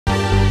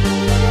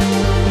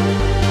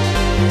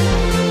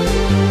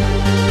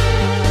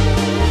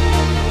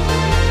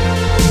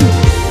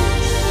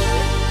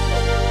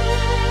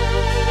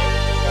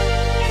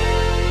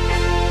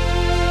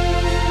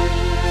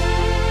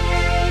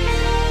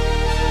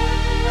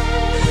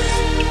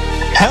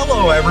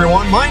Hello,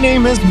 everyone. My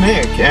name is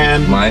Mick,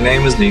 and my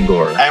name is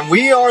Egor, and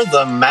we are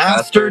the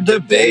Master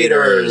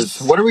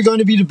Debaters. What are we going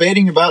to be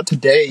debating about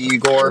today,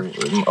 Igor?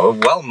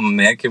 Well,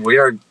 Mick, we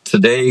are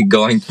today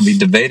going to be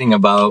debating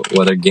about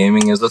whether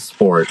gaming is a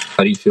sport.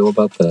 How do you feel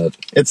about that?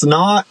 It's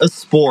not a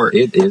sport.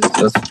 It is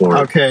a sport.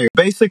 Okay,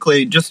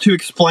 basically, just to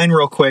explain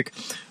real quick,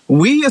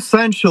 we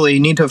essentially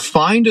need to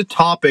find a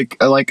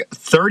topic like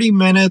 30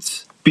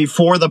 minutes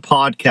before the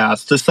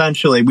podcast.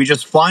 Essentially, we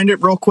just find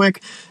it real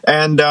quick,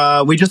 and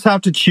we just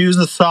have to choose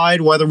a side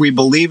whether we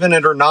believe in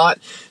it or not.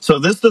 So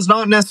this does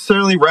not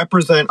necessarily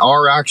represent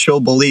our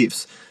actual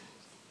beliefs.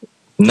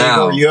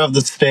 Now, Igor, you have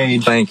the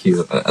stage. Thank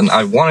you. And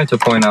I wanted to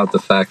point out the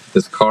fact that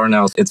this car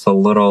now, it's a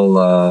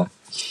little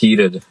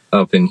heated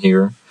up in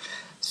here.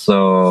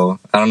 So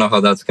I don't know how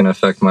that's going to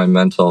affect my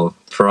mental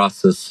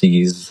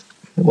processes.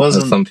 It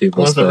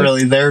wasn't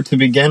really there to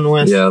begin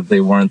with. Yeah, they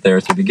weren't there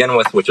to begin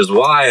with, which is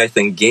why I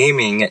think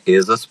gaming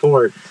is a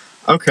sport.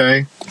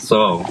 Okay.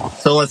 So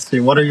let's see.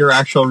 What are your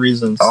actual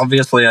reasons?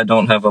 Obviously, I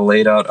don't have a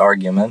laid out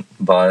argument,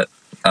 but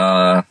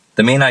the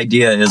main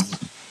idea is,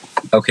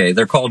 okay,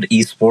 they're called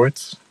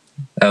esports,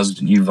 as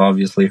you've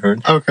obviously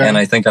heard. Okay. And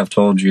I think I've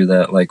told you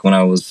that, like, when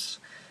I was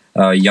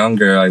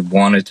younger, I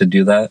wanted to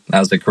do that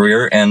as a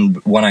career. And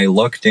when I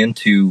looked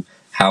into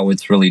how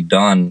it's really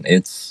done,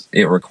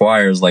 it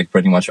requires like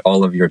pretty much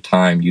all of your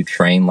time. You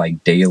train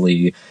like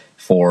daily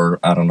for,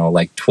 I don't know,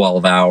 like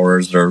 12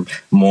 hours or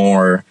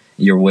more.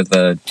 You're with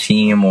a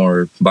team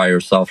or by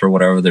yourself or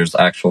whatever. There's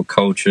actual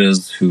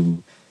coaches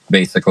who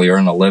basically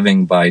earn a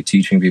living by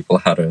teaching people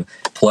how to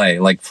play.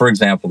 Like, for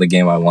example, the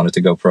game I wanted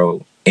to go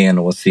pro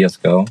in was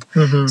CSGO.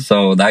 Mm-hmm.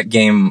 So that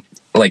game,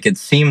 like, it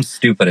seems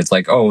stupid. It's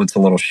like, oh, it's a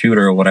little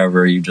shooter or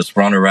whatever. You just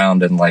run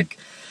around and like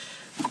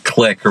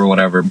click or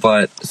whatever.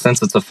 But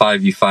since it's a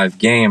 5v5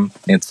 game,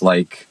 it's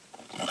like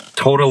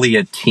totally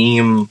a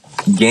team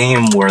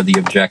game where the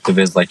objective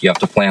is like you have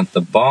to plant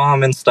the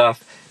bomb and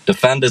stuff,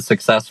 defend it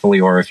successfully,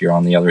 or if you're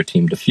on the other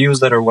team,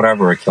 defuse it or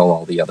whatever, or kill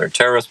all the other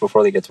terrorists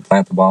before they get to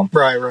plant the bomb.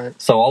 Right.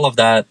 So all of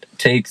that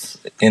takes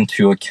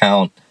into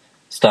account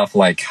stuff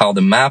like how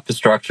the map is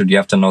structured. You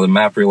have to know the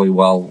map really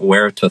well,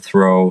 where to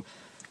throw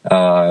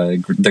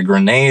the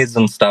grenades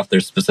and stuff.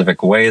 There's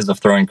specific ways of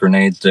throwing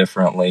grenades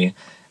differently,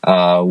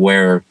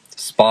 where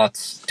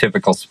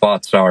typical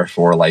spots are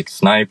for like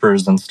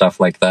snipers and stuff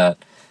like that.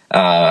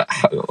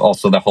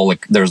 Also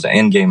there's an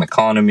in-game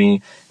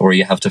economy where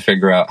you have to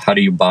figure out how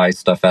do you buy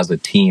stuff as a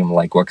team,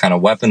 like what kind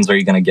of weapons are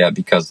you going to get,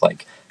 because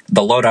like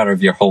the loadout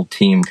of your whole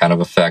team kind of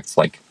affects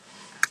like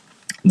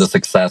the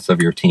success of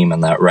your team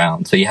in that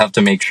round. So you have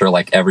to make sure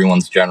like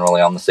everyone's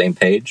generally on the same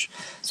page.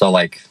 So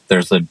like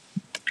there's a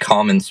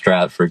common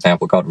strat, for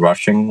example, called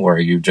rushing, where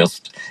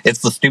it's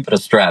the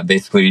stupidest strat.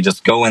 Basically, you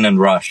just go in and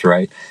rush,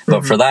 right? Mm-hmm.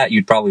 But for that,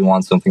 you'd probably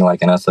want something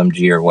like an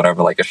SMG or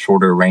whatever, like a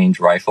shorter range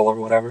rifle or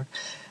whatever.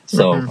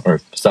 So, or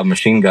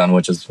submachine gun,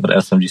 which is what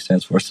SMG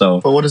stands for.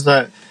 So, but what is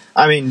that?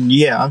 I mean,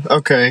 yeah,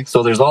 okay.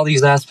 So there's all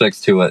these aspects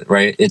to it,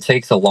 right? It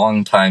takes a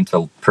long time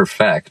to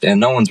perfect,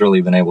 and no one's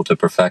really been able to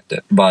perfect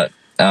it. But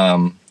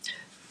in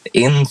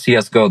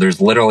CSGO,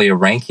 there's literally a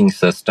ranking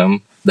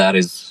system that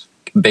is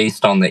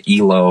based on the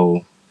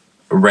ELO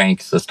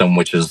rank system,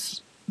 which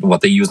is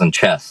what they use in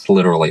chess,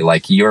 literally.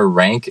 Like, your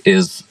rank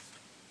is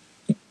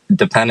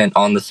dependent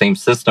on the same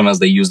system as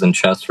they use in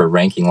chess for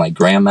ranking, like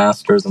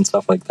grandmasters and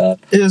stuff like that.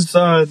 Is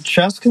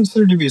chess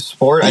considered to be a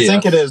sport? Yes. I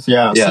think it is,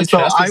 yeah. Yeah,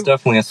 chess is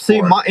definitely a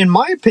sport. In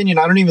my opinion,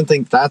 I don't even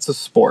think that's a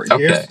sport.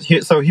 Okay.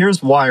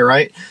 Here's why,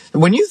 right?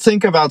 When you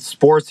think about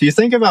sports, you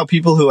think about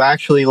people who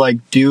actually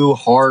like do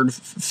hard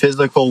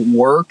physical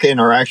work and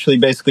are actually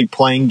basically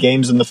playing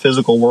games in the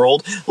physical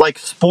world. Like,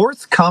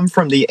 sports come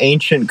from the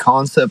ancient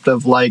concept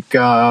of like,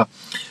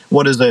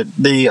 what is it?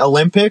 The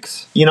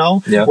Olympics,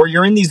 where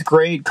you're in these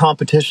great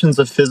competitions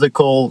of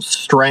physical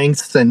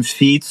strengths and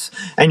feats,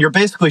 and you're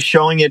basically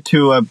showing it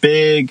to a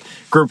big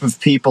group of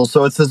people.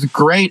 So it's this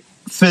great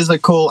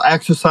physical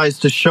exercise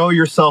to show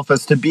yourself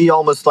as to be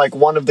almost like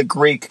one of the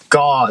Greek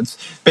gods,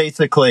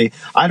 basically.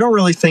 I don't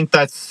really think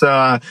that's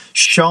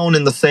shown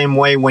in the same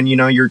way when,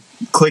 you're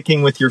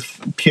clicking with your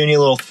puny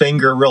little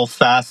finger real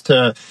fast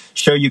to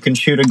show you can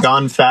shoot a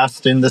gun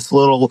fast in this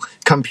little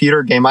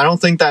computer game. I don't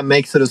think that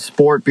makes it a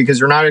sport because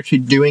you're not actually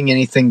doing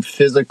anything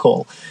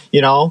physical,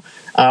 in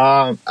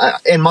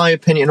my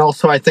opinion.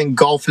 Also, I think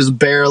golf is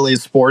barely a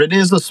sport. It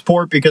is a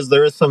sport because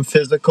there is some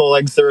physical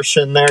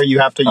exertion there. You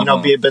have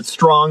to, be a bit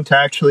strong to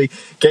actually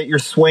get your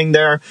swing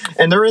there.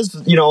 And there is,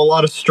 a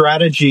lot of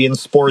strategy in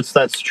sports.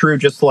 That's true.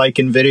 Just like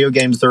in video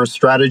games, there are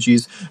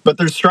strategies, but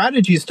there's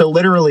strategies to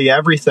literally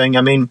everything.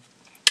 I mean,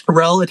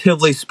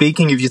 relatively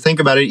speaking, if you think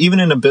about it, even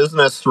in a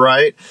business,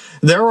 right,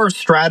 there are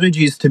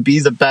strategies to be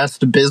the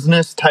best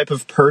business type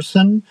of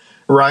person,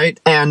 right?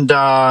 And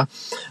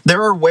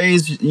there are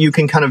ways you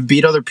can kind of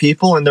beat other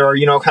people, and there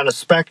are, kind of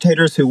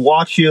spectators who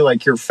watch you,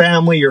 like your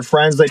family, your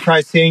friends. They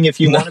try seeing if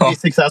you want to be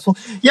successful.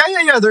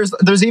 Yeah.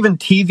 There's even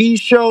TV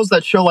shows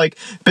that show like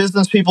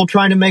business people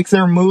trying to make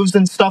their moves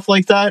and stuff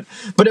like that.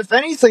 But if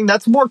anything,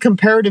 that's more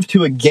comparative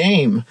to a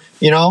game,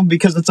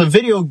 because it's a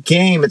video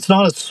game. It's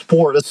not a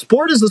sport. A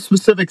sport is a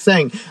specific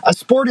thing. A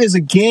sport is a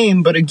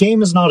game, but a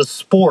game is not a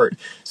sport.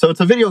 So it's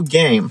a video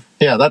game.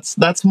 Yeah,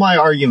 that's my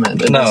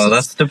argument. No,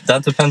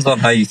 that depends on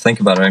how you think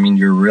about it. I mean,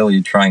 you're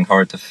really trying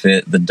hard to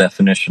fit the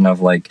definition of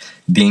like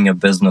being a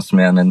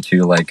businessman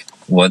into like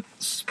what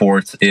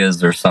sports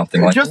is or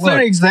something. Like just an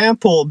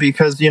example,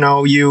 because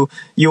you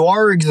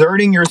are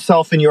exerting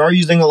yourself and you are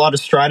using a lot of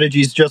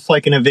strategies just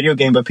like in a video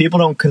game, but people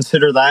don't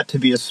consider that to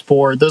be a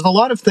sport. There's a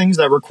lot of things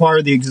that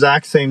require the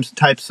exact same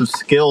types of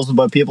skills,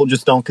 but people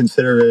just don't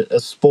consider it a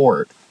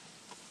sport.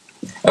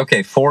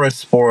 Okay, for a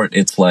sport,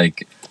 it's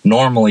like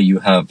normally you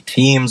have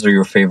teams or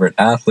your favorite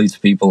athletes,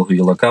 people who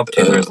you look up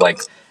to. There's like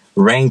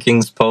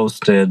rankings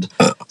posted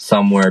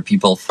somewhere.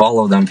 People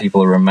follow them.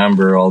 People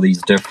remember all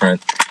these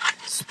different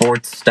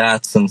sports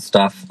stats and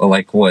stuff.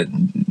 Like, what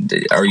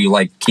are you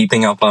like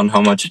keeping up on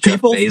how much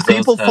Jeff Bezos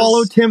people has?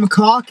 Follow Tim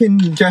Cook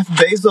and Jeff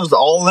Bezos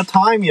all the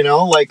time,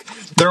 like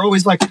they're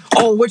always like,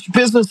 oh, which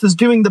business is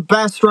doing the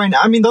best right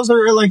now? I mean, those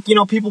are like,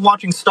 people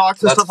watching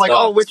stocks and That's stuff like,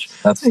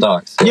 stocks. That's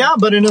stocks. Yeah,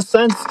 but in a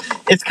sense,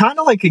 it's kind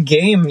of like a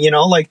game,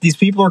 like these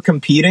people are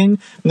competing.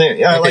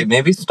 Okay,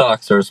 maybe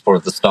stocks are a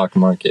sport, the stock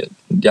market.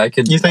 Yeah,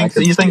 You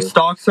think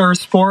stocks are a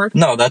sport?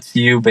 No, that's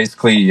you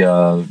basically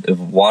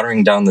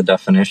watering down the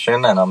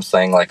definition, and I'm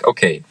saying like,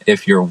 okay,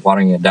 if you're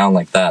watering it down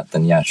like that,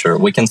 then yeah, sure,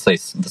 we can say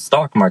the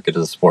stock market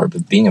is a sport,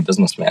 but being a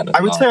businessman is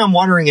I would say I'm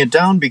watering it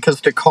down,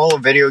 because to call a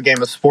video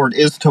game a sport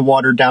is to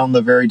water down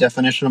the very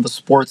definition of a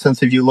sport,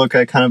 since if you look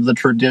at kind of the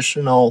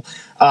traditional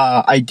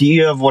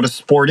idea of what a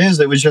sport is,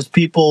 it was just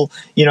people,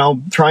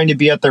 trying to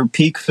be at their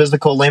peak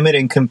physical limit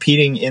and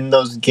competing in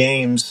those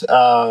games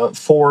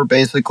for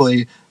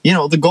basically,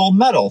 the gold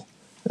medal,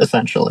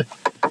 essentially.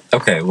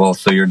 Okay, well,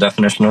 so your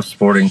definition of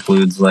sport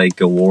includes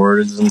like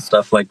awards and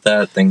stuff like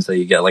that, things that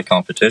you get like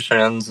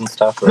competitions and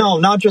stuff? Right? No,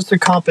 not just a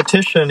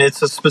competition.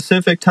 It's a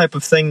specific type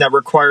of thing that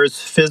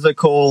requires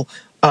physical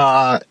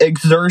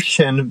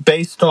exertion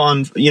based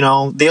on,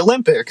 the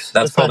Olympics.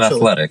 That's called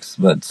athletics,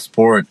 but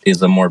sport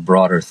is a more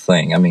broader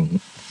thing. I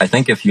mean, I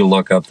think if you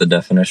look up the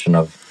definition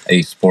of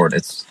a sport,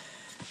 it's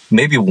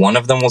maybe one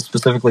of them will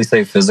specifically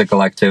say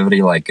physical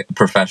activity, like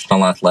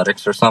professional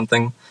athletics or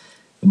something.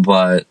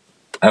 But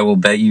I will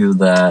bet you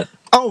that.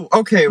 Oh,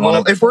 okay.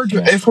 Well, if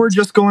we're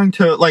just going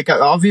to like,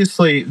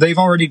 obviously they've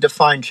already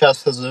defined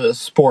chess as a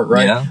sport,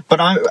 right? Yeah.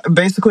 But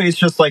basically it's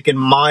just like, in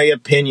my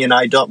opinion,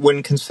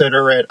 wouldn't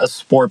consider it a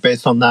sport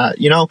based on that,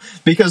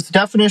 because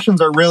definitions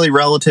are really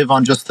relative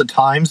on just the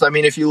times. I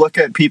mean, if you look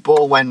at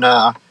people when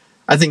I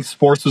think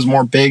sports was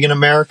more big in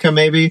America,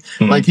 maybe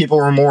like people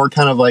were more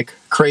kind of like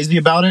crazy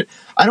about it.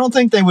 I don't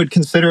think they would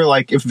consider,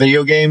 like, if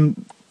video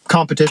game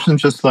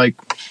competitions just like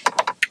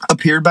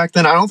appeared back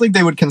then, I don't think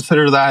they would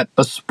consider that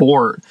a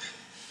sport,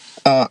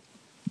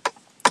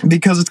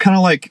 because it's kind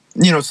of like,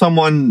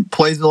 someone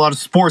plays a lot of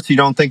sports. You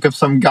don't think of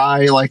some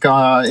guy like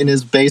in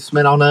his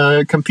basement on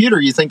a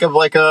computer. You think of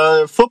like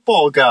a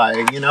football guy,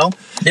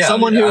 Yeah,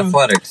 someone who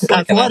athletics.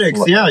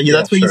 Yeah,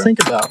 that's what you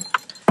think about.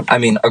 I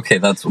mean, okay,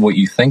 that's what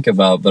you think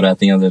about, but at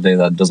the end of the day,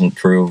 that doesn't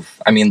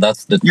prove. I mean,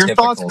 that's the your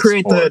typical thoughts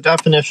create sport. the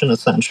definition,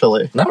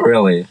 essentially. Not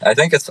really. I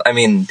think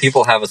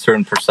people have a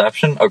certain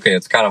perception. Okay,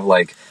 it's kind of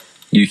like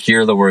you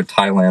hear the word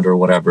Thailand or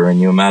whatever,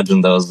 and you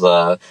imagine those,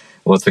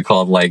 what's it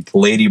called, like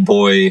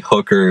ladyboy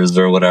hookers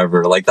or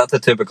whatever. Like, that's a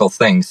typical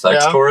thing.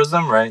 Sex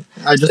tourism, right?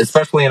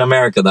 Especially in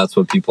America, that's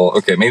what people,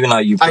 okay, maybe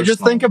not you personally. I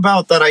just think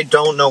about that. I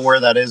don't know where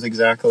that is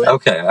exactly.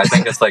 Okay, I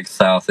think it's like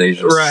South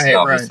Asia. Right.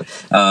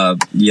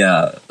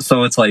 Yeah,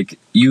 so it's like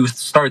you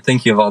start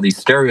thinking of all these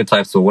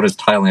stereotypes of what is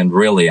Thailand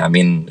really. I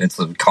mean, it's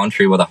a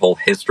country with a whole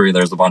history.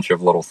 There's a bunch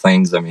of little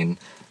things. I mean,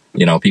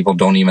 people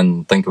don't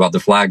even think about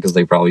the flag because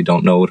they probably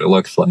don't know what it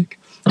looks like.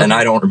 And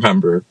I don't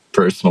remember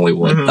personally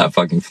what that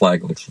fucking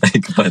flag looks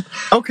like. But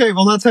okay,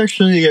 well, that's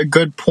actually a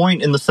good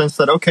point in the sense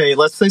that, okay,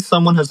 let's say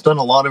someone has done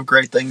a lot of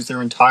great things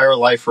their entire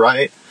life,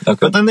 right? Okay.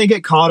 But then they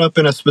get caught up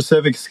in a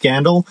specific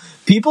scandal.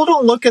 People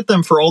don't look at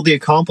them for all the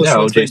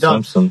accomplishments they've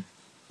done. Simpson.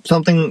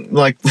 Something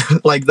like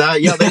that.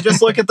 Yeah, they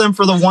just look at them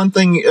for the one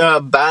thing,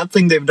 bad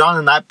thing they've done,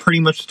 and that pretty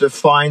much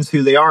defines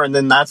who they are. And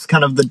then that's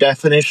kind of the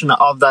definition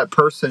of that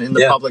person in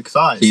the public's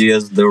eyes. He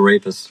is the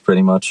rapist,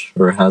 pretty much,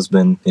 or has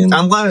been.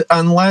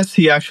 Unless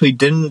he actually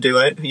didn't do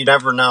it. You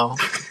never know.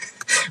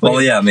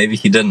 Well, yeah, maybe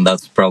he didn't.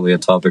 That's probably a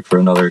topic for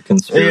another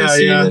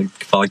conspiracy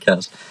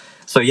podcast.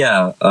 So,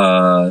 yeah,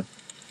 I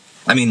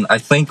mean, I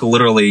think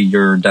literally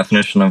your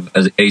definition of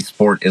a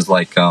sport is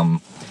like,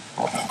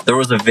 there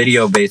was a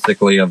video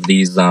basically of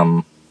these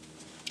old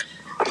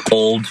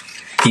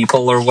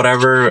people or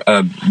whatever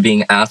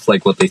being asked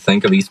like what they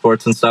think of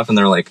esports and stuff, and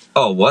they're like,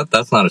 oh, what?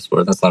 That's not a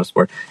sport. That's not a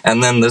sport.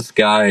 And then this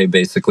guy,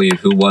 basically,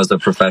 who was a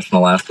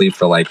professional athlete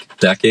for like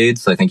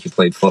decades, I think he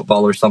played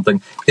football or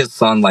something, his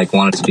son like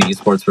wanted to do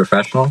esports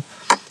professional,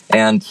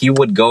 and he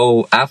would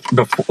go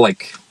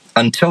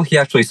until he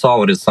actually saw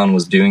what his son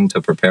was doing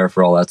to prepare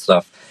for all that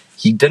stuff.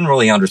 He didn't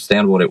really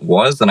understand what it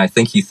was, and I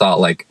think he thought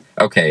like,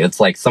 okay,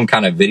 it's like some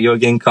kind of video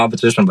game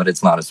competition, but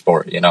it's not a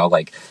sport,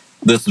 like,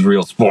 this is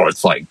real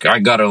sports. Like, I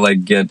gotta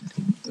like get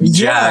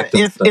jacked.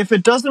 Yeah, if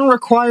it doesn't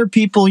require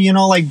people,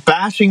 like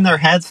bashing their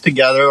heads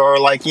together or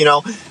like,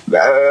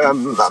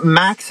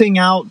 maxing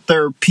out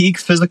their peak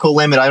physical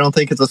limit, I don't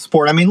think it's a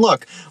sport. I mean,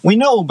 look, we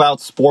know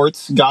about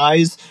sports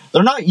guys.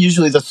 They're not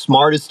usually the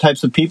smartest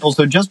types of people.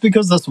 So just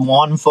because this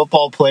one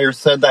football player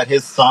said that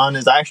his son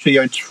is actually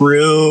a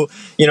true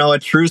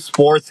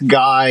sports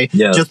guy,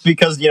 yes, just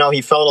because,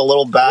 he felt a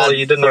little bad. Well,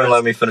 you didn't even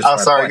let me finish. Oh,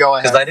 sorry, go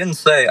ahead. Because I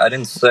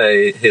didn't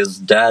say his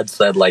dad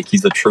said like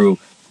he's a true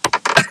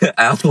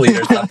athlete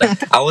or something.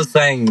 I was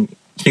saying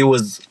he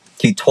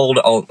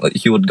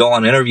would go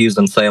on interviews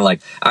and say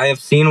like, I have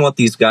seen what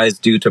these guys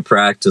do to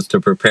practice, to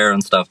prepare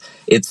and stuff.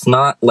 It's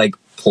not like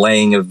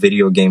playing a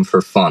video game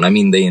for fun. I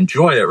mean, they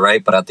enjoy it,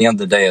 right? But at the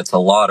end of the day, it's a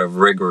lot of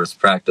rigorous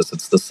practice.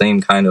 It's the same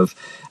kind of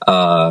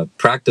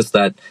practice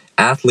that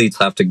athletes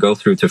have to go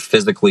through to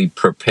physically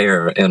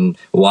prepare. And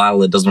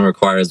while it doesn't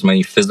require as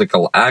many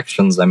physical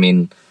actions, I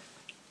mean,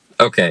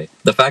 okay,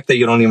 the fact that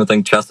you don't even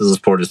think chess is a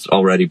sport is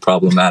already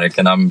problematic,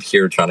 and I'm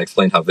here trying to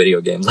explain how video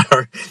games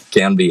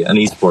can be an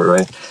esport,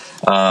 right?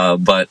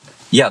 But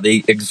yeah,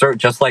 they exert,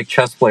 just like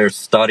chess players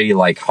study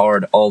like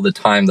hard all the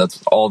time.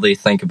 That's all they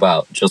think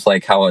about. Just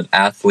like how an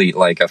athlete,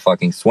 like a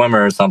fucking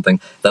swimmer or something,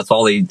 that's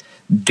all they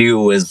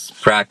do is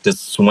practice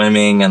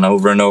swimming and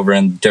over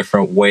in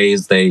different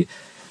ways. They,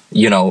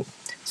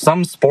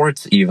 some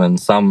sports, even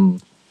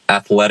some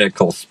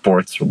athletical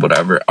sports or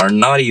whatever, are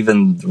not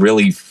even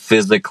really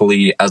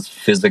physically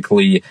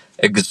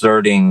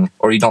exerting,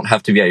 or you don't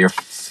have to be at your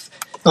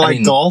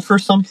golf or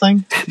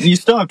something. You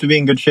still have to be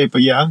in good shape,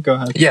 but yeah, go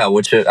ahead. Yeah,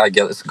 which I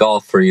guess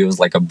golf for you is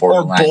like a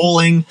borderline.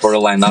 Or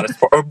borderline, not a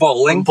sport. Or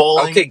bowling.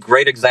 Okay,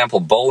 great example.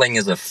 Bowling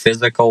is a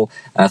physical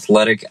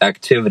athletic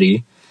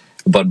activity,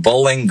 but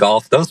bowling,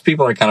 golf, those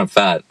people are kind of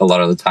fat a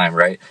lot of the time,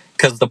 right?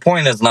 Because the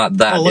point is not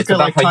that. Well, look at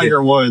like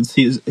Tiger Woods.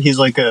 He's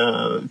like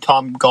a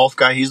top golf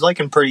guy. He's like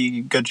in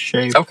pretty good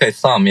shape. Okay,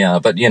 some, yeah,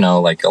 but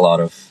like a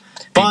lot of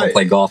people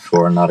play golf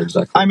for, not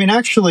exactly. I mean,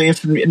 actually,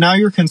 if now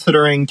you're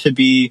considering to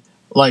be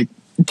like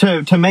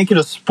to make it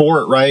a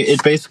sport, right?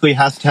 It basically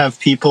has to have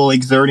people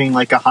exerting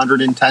like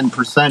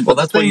 110%. Well,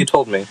 that's what you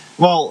told me.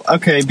 Well,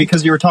 okay,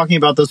 because you were talking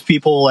about those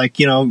people like,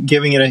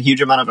 giving it a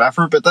huge amount of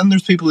effort, but then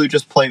there's people who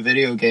just play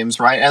video games,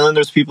 right? And then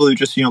there's people who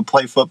just,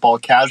 play football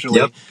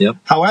casually. Yep.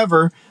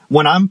 However,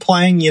 when I'm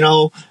playing,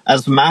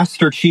 as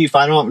Master Chief,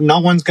 no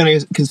one's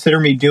going to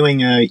consider me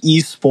doing a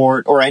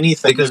esport or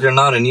anything. Because you're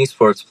not an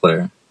esports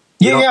player.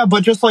 Yeah,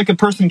 but just like a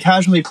person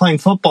casually playing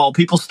football,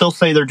 people still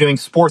say they're doing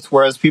sports,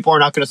 whereas people are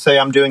not going to say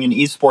I'm doing an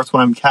esports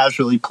when I'm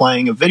casually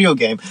playing a video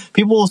game.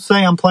 People will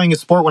say I'm playing a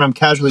sport when I'm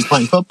casually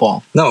playing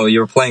football. No,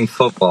 you're playing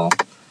football.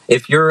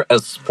 If you're a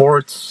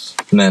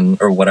sportsman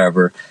or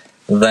whatever,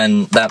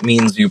 then that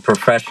means you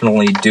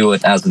professionally do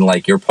it, as in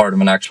like you're part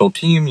of an actual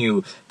team,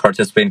 you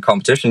participate in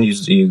competition,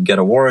 you get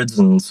awards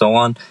and so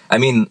on. I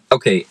mean,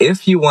 okay,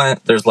 if you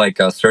there's like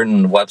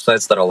certain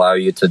websites that allow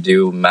you to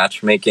do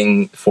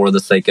matchmaking for the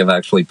sake of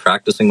actually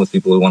practicing with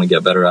people who want to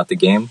get better at the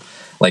game.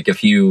 Like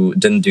if you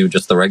didn't do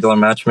just the regular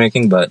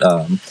matchmaking, but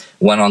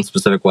went on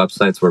specific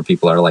websites where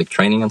people are like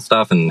training and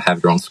stuff and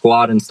have your own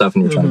squad and stuff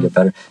and you're trying to get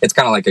better. It's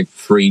kind of like a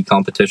free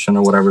competition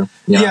or whatever.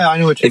 Yeah, I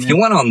know what you mean. If you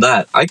went on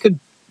that, I could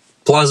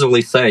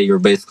plausibly say you're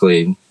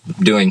basically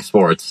doing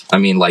sports. I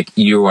mean, like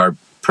you are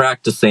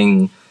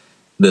practicing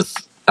this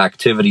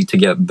activity to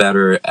get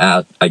better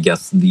at, I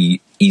guess, the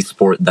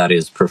esport that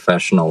is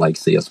professional, like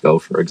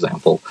CSGO, for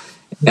example.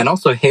 And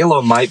also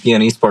Halo might be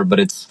an esport, but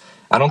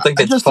I don't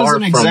think it's far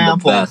from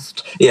the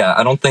best. Yeah,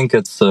 I don't think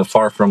it's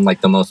far from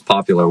like the most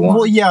popular one.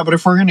 Well, yeah, but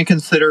if we're going to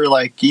consider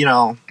like,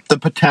 the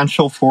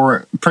potential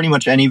for pretty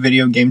much any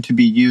video game to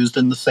be used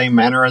in the same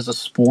manner as a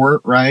sport,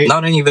 right?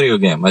 Not any video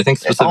game. I think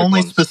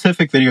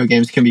specific video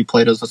games can be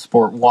played as a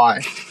sport.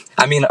 Why?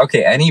 I mean,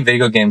 okay, any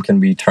video game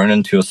can be turned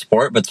into a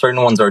sport, but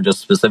certain ones are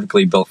just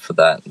specifically built for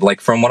that. Like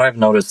from what I've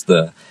noticed,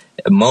 the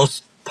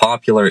most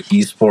popular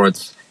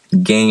esports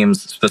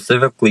games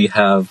specifically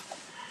have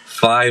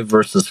 5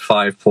 versus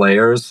 5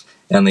 players,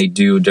 and they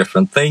do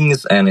different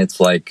things, and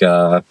it's like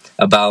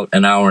about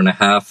an hour and a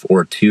half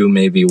or 2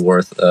 maybe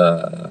worth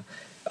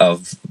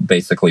of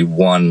basically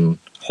one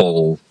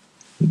whole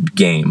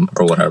game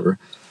or whatever.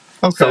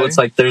 Okay. So it's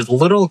like there's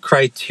little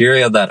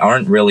criteria that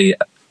aren't really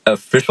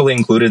officially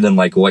included in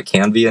like what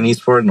can be an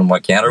esport and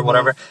what can't or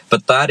whatever,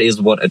 but that is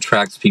what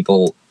attracts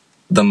people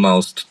the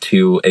most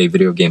to a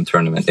video game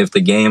tournament. If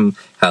the game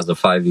has a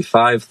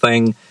 5v5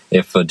 thing,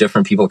 if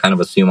different people kind of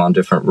assume on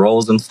different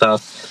roles and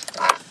stuff,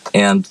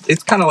 and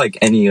it's kind of like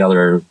any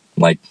other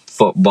like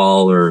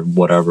football or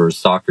whatever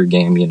soccer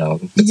game, you know.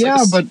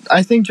 But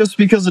I think just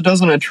because it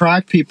doesn't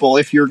attract people,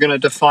 if you're going to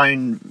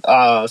define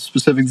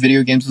specific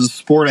video games as a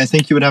sport, I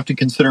think you would have to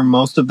consider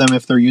most of them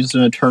if they're used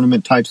in a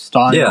tournament type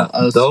style. Yeah,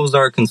 those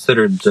are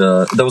considered,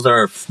 those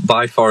are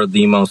by far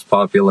the most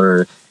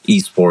popular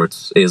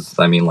esports is,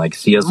 I mean, like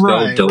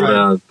CSGO,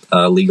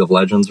 Dota, League of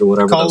Legends or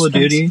whatever. Call of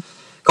Duty.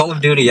 Call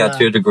of Duty,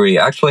 to a degree.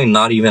 Actually,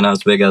 not even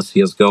as big as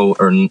CSGO,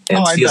 and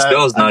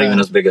CSGO is not even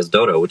as big as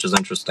Dota, which is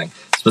interesting.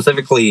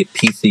 Specifically,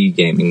 PC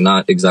gaming,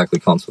 not exactly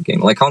console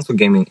gaming. Like, console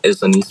gaming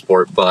is an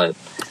esport, but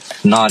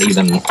not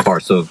even far.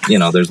 So, you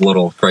know, there's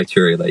little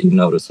criteria that you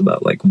notice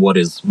about, like, what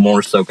is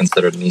more so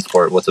considered an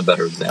esport, what's a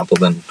better example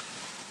than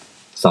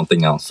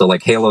something else. So,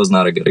 like, Halo is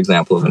not a good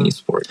example of an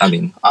esport. I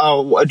mean...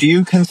 do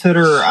you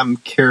consider, I'm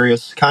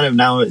curious, kind of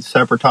now a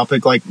separate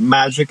topic, like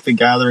Magic the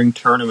Gathering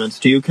tournaments,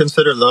 do you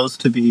consider those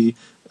to be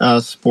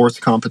sports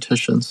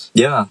competitions?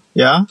 Yeah.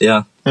 Yeah?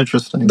 Yeah.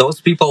 Interesting.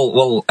 Those people,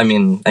 well, I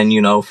mean, and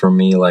you know, for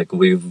me, like,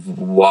 we've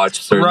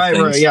watched certain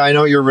things. Right, yeah, I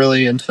know you're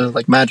really into,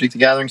 like, Magic the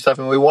Gathering stuff,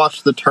 and we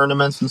watched the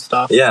tournaments and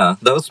stuff. Yeah,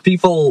 those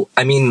people,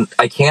 I mean,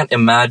 I can't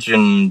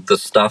imagine the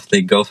stuff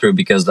they go through,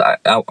 because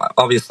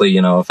obviously,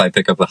 you know, if I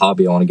pick up a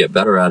hobby, I want to get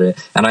better at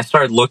it, and I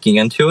started looking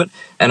into it,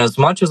 and as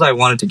much as I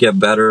wanted to get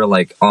better,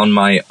 like, on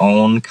my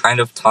own kind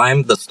of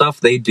time, the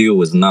stuff they do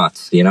was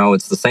nuts, you know?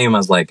 It's the same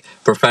as, like,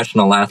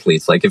 professional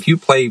athletes. Like, if you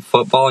play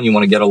football and you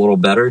want to get a little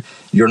better,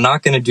 you're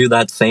not going to do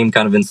that same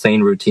kind of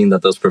insane routine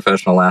that those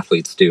professional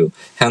athletes do.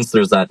 Hence,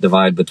 there's that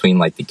divide between,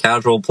 like, the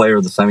casual player,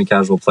 the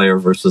semi-casual player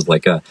versus,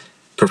 like, a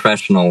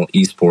professional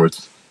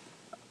esports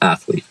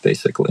athlete,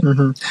 basically.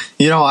 Mm-hmm.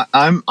 You know,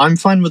 I'm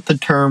fine with the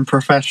term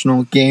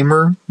professional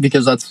gamer,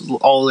 because that's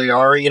all they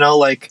are. You know,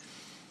 like,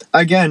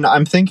 again,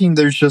 I'm thinking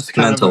there's just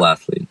kind mental of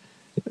athlete.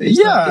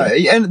 Yeah,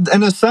 and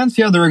in a sense,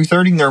 yeah, they're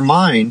exerting their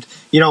mind,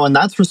 you know, and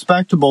that's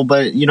respectable,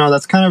 but, you know,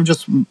 that's kind of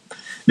just,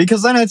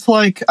 because then it's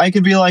like, I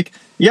could be like,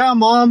 yeah,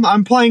 Mom,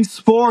 I'm playing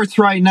sports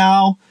right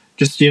now,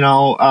 just, you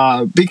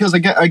know, because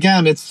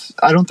again, it's,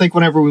 I don't think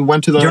whenever we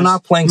went to those... You're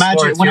not playing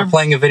sports, you're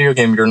playing a video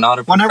game, you're not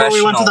a professional. Whenever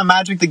we went to the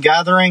Magic the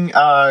Gathering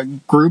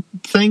group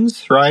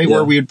things, right,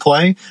 where we would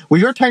play,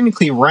 we are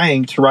technically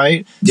ranked,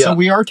 right? Yeah. So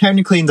we are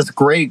technically in this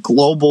great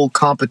global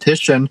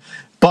competition,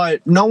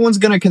 but no one's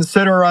going to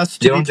consider us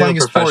to be playing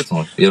a sport.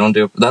 You don't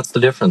do. That's the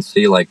difference.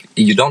 See, like,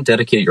 you don't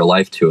dedicate your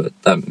life to it.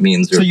 That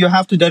means so you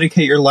have to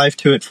dedicate your life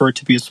to it for it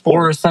to be a sport.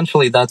 Or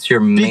essentially, that's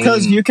your main.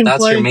 Because you can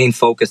your main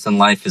focus in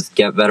life is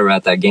get better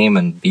at that game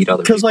and beat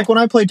other people. Because, like, when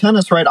I played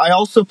tennis, right, I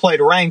also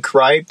played rank,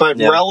 right, but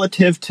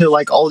relative to,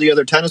 like, all the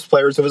other tennis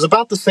players, it was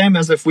about the same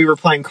as if we were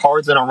playing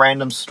cards in a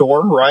random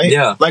store, right?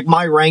 Yeah. Like,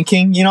 my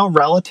ranking, you know,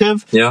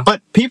 relative. Yeah.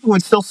 But people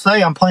would still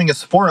say I'm playing a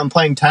sport. I'm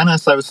playing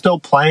tennis. I was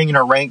still playing in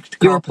a ranked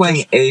competition. You were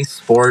playing a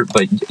sport,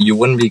 but you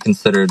wouldn't be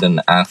considered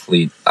an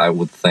athlete, I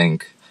would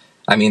think.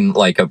 I mean,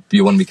 like,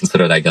 you wouldn't be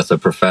considered, I guess, a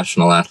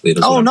professional athlete.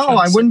 Oh, no,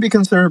 I wouldn't be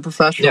considered a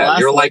professional athlete. Yeah,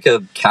 you're like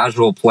a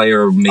casual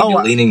player, maybe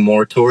leaning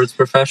more towards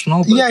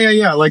professional. But...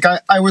 Yeah. Like,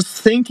 I was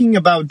thinking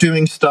about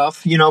doing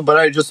stuff, you know, but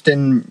I just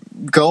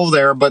didn't go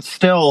there. But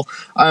still,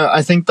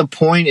 I think the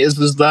point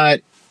is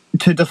that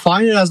to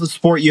define it as a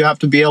sport, you have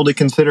to be able to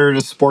consider it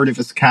a sport if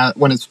it's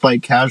when it's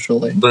played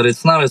casually. But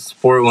it's not a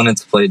sport when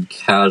it's played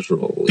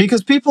casually.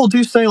 Because people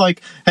do say,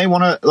 like, hey,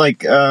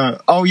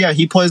 oh yeah,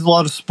 he plays a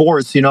lot of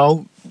sports, you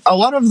know? A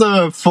lot of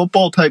the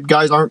football type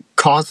guys aren't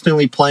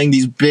constantly playing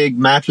these big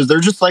matches. They're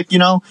just, like, you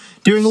know,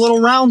 doing little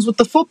rounds with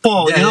the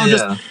football,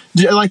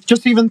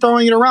 just even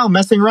throwing it around,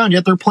 messing around,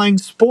 yet they're playing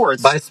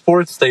sports. By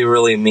sports, they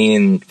really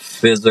mean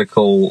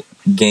physical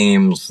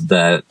games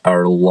that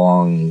are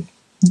long...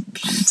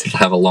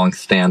 have a long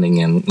standing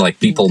and, like,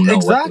 people know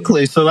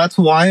exactly. So that's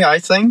why I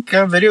think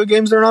video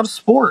games are not a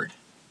sport.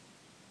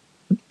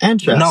 And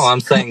chess. No,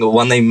 I'm saying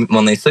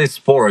when they say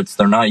sports,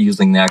 they're not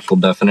using the actual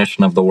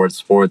definition of the word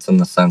sports in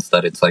the sense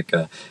that it's like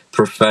a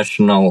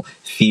professional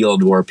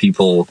field where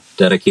people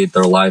dedicate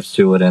their lives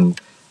to it and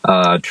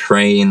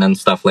train and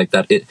stuff like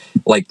that. It,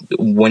 like,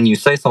 when you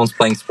say someone's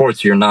playing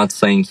sports, you're not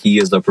saying he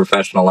is a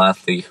professional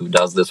athlete who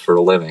does this for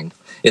a living.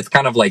 It's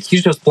kind of like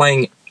he's just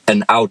playing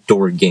an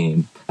outdoor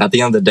game. At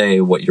the end of the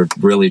day, what you're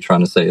really trying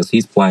to say is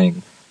he's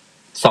playing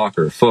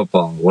soccer,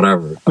 football,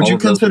 whatever. Would you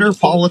consider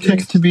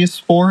politics to be a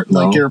sport? No.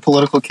 Like, you're a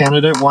political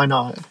candidate? Why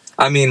not?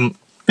 I mean...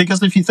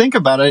 Because if you think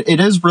about it, it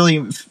is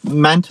really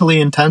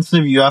mentally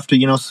intensive. You have to,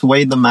 you know,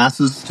 sway the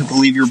masses to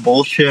believe your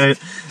bullshit.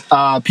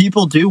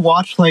 People do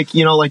watch, like,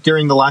 you know, like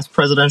during the last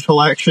presidential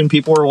election,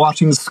 people were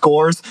watching the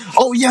scores.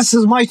 Oh, yes,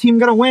 is my team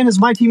going to win? Is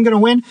my team going to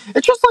win?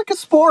 It's just like a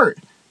sport.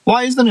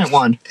 Why isn't it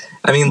one?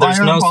 I mean, there's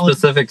no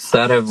specific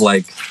set of,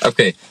 like,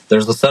 okay,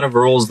 there's a set of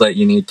rules that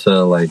you need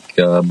to, like,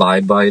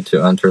 abide by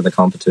to enter the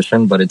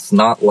competition, but it's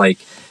not like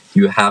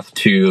you have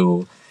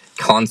to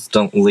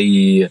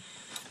constantly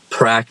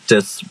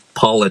practice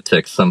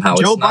politics somehow.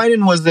 Joe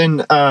Biden was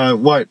in,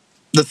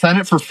 the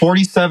Senate for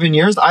 47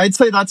 years, I'd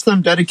say that's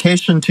some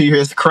dedication to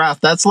his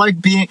craft. That's like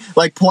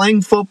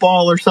playing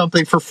football or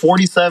something for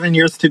 47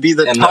 years to be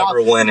the and top,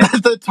 never winning.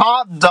 the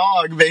top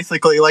dog,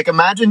 basically. Like,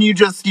 imagine you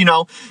just,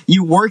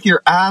 you work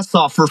your ass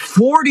off for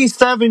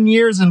 47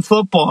 years in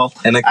football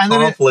and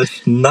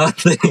accomplish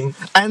nothing.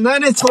 And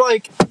then it's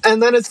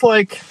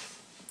like,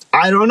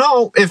 I don't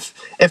know if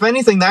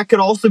anything, that could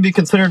also be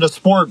considered a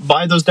sport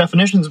by those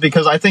definitions,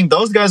 because I think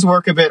those guys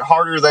work a bit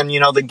harder than,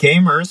 the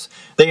gamers.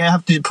 They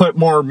have to put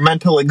more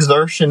mental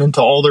exertion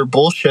into all their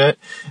bullshit,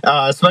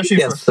 especially.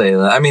 You can't say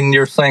that. I mean,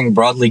 you're saying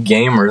broadly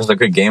gamers.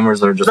 Okay,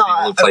 gamers are just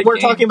people who play we're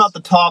games. Talking about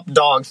the top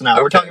dogs now.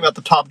 Okay. We're talking about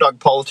the top dog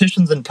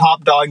politicians and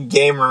top dog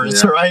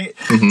gamers, right?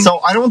 Mm-hmm. So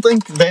I don't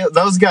think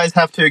those guys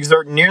have to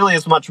exert nearly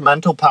as much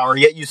mental power,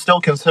 yet you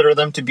still consider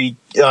them to be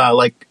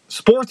like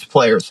sports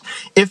players.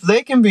 If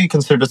they can be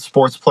considered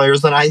sports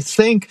players, then I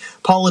think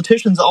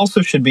politicians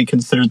also should be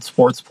considered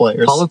sports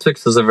players.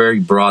 Politics is a very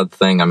broad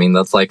thing. I mean,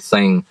 that's like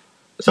saying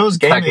so is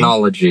gaming.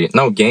 Technology.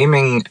 No,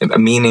 gaming,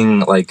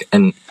 meaning like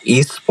an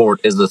esport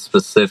is a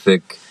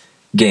specific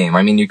game.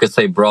 I mean, you could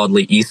say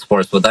broadly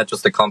esports, but that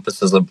just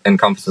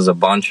encompasses a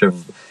bunch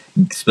of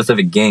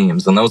specific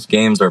games, and those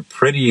games are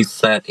pretty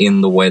set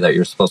in the way that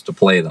you're supposed to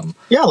play them.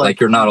 Yeah, like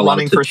you're not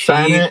allowed to cheat.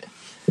 Senate.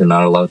 You're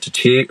not allowed to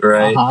cheat,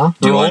 right?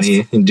 Do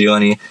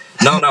any?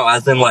 No,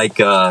 as in like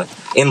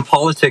in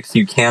politics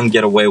you can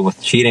get away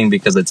with cheating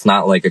because it's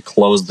not like a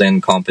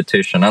closed-in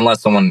competition unless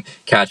someone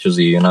catches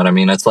you, you know what I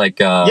mean? It's like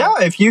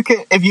if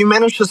you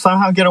manage to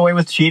somehow get away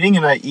with cheating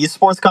in an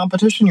esports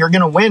competition, you're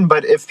going to win,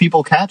 but if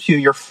people catch you,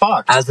 you're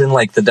fucked. As in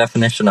like the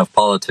definition of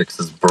politics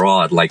is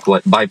broad. Like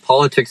what by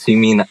politics you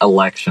mean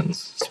elections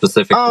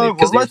specifically,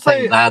 because let's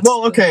say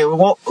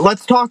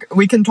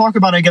we can talk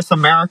about, I guess,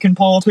 American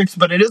politics,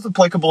 but it is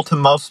applicable to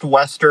most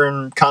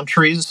Western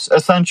countries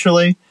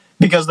essentially,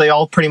 because they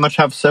all pretty much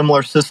have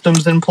similar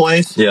systems in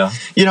place. Yeah.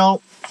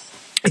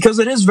 Because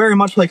it is very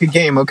much like a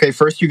game. Okay,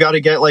 first you got to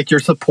get like your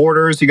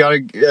supporters. You got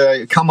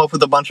to come up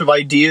with a bunch of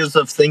ideas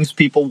of things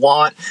people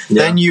want.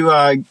 Yeah. Then you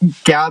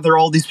gather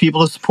all these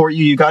people to support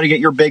you. You got to get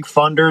your big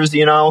funders,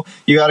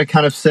 You got to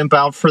kind of simp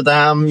out for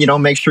them,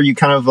 make sure you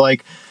kind of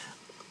like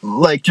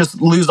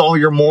just lose all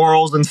your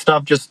morals and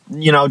stuff, just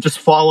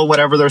follow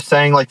whatever they're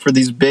saying, like for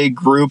these big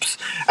groups.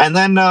 And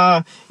then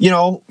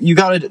you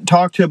got to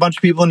talk to a bunch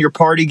of people in your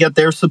party, get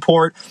their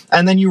support,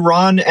 and then you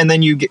run, and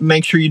then you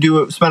make sure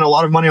you spend a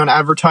lot of money on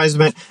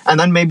advertisement, and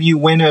then maybe you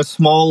win a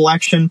small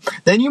election.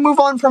 Then you move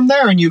on from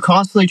there, and you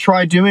constantly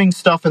try doing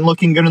stuff and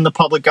looking good in the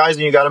public eyes,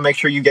 and you got to make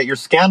sure you get your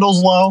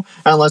scandals low,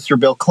 unless you're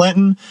Bill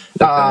Clinton.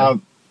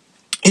 Okay.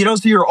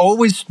 So you're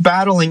always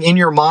battling in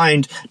your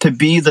mind to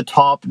be the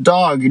top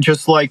dog,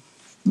 just like,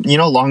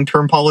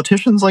 long-term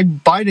politicians like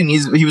Biden.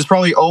 He was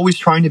probably always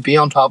trying to be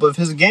on top of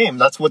his game.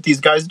 That's what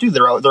these guys do.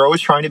 They're always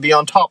trying to be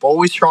on top,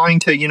 always trying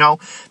to,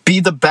 be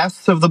the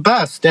best of the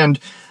best. And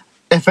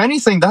if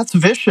anything, that's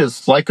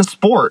vicious, like a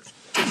sport.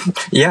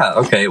 Yeah,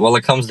 okay. Well,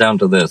 it comes down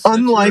to this.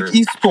 Unlike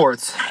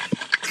esports.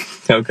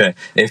 Okay.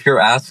 If you're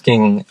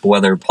asking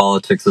whether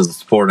politics is a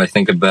sport, I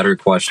think a better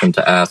question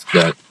to ask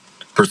that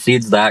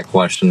precedes that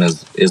question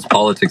is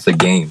politics a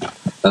game?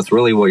 That's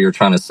really what you're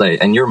trying to say,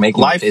 and you're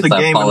making life's a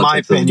game, in my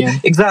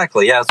opinion.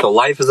 Exactly, yeah. So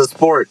life is a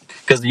sport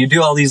because you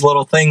do all these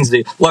little things.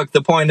 Look,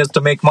 the point is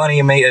to make money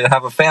and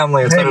have a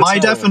family. Hey, my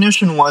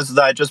definition was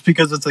that just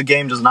because it's a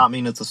game does not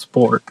mean it's a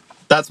sport.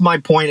 That's my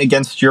point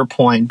against your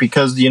point,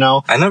 because,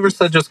 I never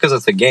said just because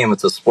it's a game,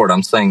 it's a sport.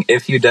 I'm saying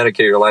if you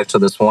dedicate your life to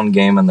this one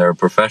game and there are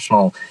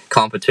professional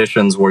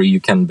competitions where you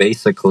can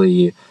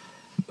basically,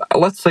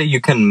 let's say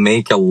you can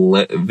make a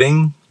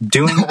living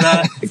doing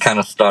that. It kind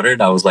of stuttered.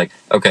 I was like,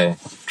 okay,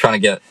 trying to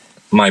get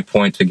my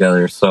point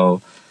together.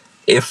 So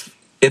if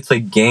it's a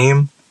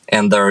game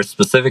and there are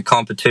specific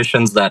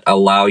competitions that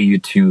allow you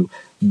to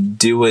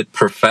do it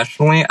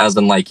professionally, as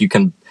in like you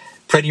can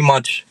pretty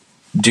much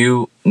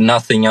do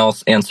nothing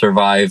else and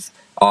survive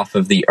off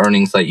of the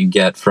earnings that you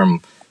get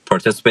from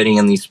participating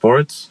in these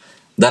sports,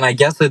 then I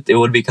guess it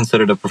would be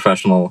considered a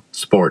professional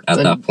sport at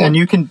that point. And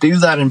you can do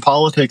that in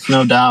politics,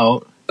 no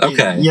doubt.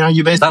 Okay.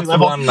 You basically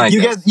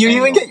you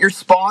even get your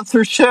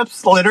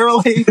sponsorships,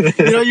 literally.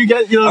 You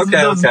get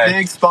those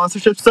big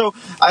sponsorships. So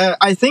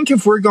I think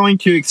if we're going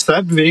to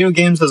accept video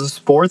games as a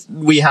sport,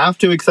 we have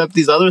to accept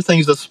these other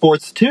things as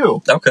sports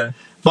too. Okay.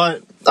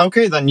 But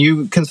okay, then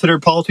you consider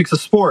politics a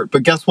sport.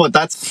 But guess what?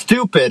 That's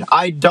stupid.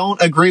 I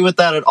don't agree with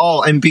that at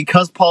all. And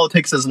because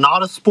politics is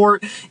not a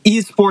sport,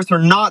 esports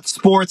are not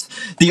sports.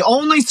 The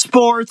only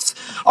sports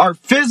are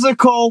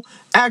physical,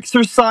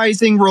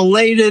 exercising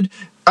related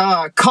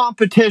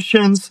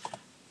competitions.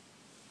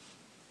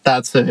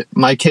 That's it.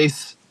 My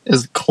case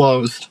is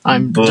closed.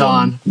 I'm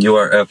done. You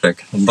are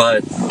epic.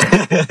 But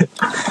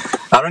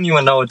I don't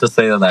even know what to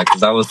say to that,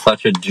 because that was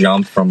such a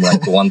jump from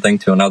like one thing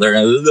to another.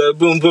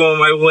 Boom,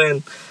 boom, I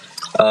win.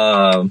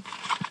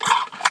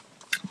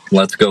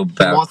 Let's go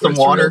back. Want some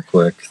water?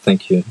 Real quick.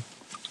 Thank you.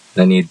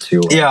 I need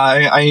to.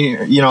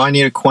 I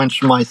need to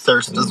quench my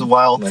thirst as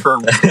well for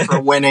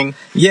winning.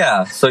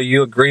 Yeah, so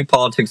you agree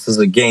politics is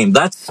a game.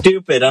 That's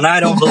stupid, and I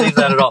don't believe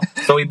that at all.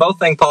 So we both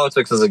think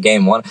politics is a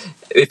game. One,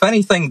 if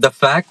anything, the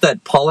fact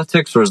that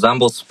politics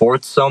resembles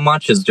sports so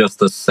much is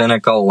just a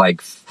cynical,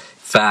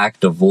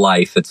 fact of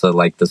life. It's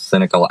the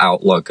cynical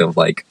outlook of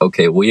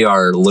okay, we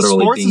are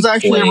literally sports being is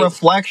actually played. A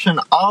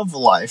reflection of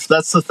life.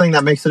 That's the thing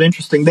that makes it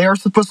interesting. They are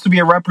supposed to be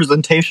a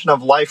representation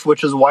of life,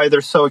 which is why they're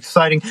so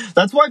exciting.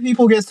 That's why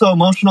people get so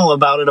emotional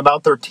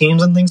about their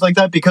teams and things like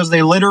that, because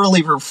they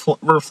literally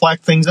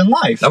reflect things in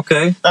life.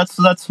 Okay,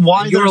 that's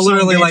why you're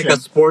literally like a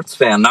sports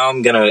fan. Now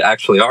I'm gonna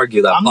actually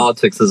argue that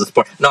politics is a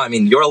sport. No, I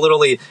mean you're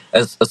literally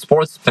as a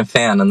sports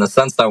fan in the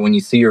sense that when you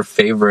see your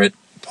favorite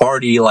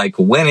party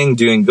winning,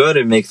 doing good,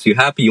 it makes you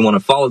happy. You want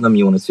to follow them,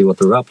 you want to see what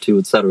they're up to,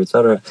 etc.,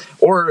 etc.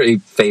 Or a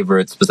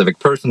favorite specific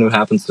person who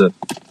happens to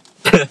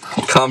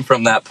come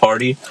from that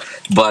party.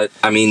 But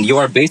I mean, you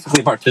are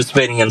basically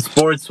participating in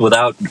sports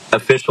without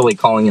officially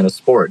calling it a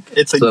sport.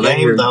 It's a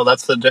game, though.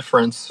 That's the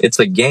difference. It's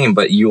a game,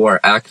 but you are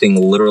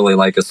acting literally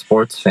like a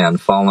sports fan,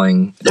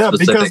 following a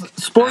specific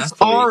because sports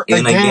are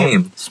a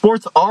game.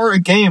 Sports are a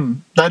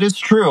game. That is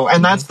true,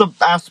 and that's the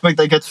aspect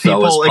that gets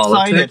people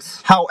excited.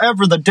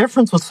 However, the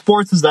difference with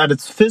sports is that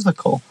it's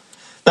physical.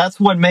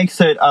 That's what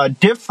makes it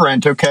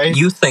different. Okay,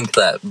 you think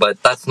that,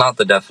 but that's not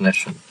the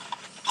definition.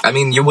 I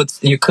mean,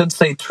 you could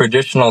say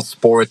traditional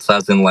sports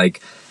as in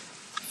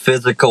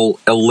physical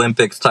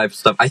Olympics type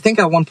stuff. I think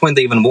at one point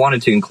they even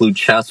wanted to include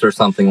chess or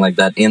something like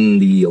that in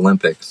the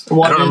Olympics.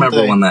 I don't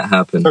remember when that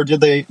happened. Or did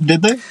they?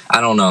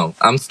 I don't know.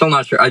 I'm still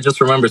not sure. I just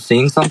remember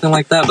seeing something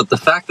like that, but the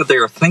fact that they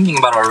are thinking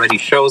about it already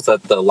shows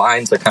that the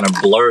lines are kind of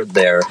blurred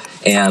there,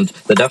 and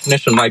the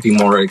definition might be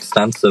more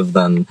extensive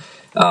than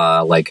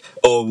I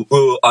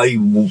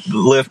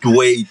lift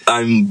weight,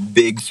 I'm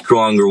big,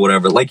 strong, or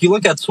whatever. You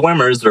look at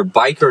swimmers or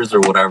bikers or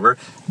whatever,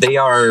 they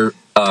are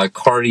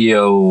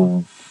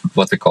cardio,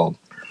 what's it called?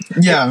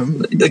 Yeah.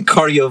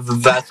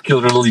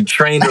 Cardiovascularly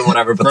trained or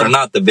whatever, but they're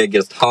not the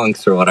biggest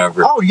hunks or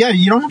whatever. Oh, yeah,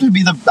 you don't have to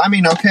be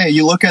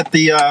you look at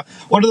the,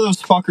 what are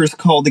those fuckers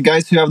called? The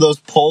guys who have those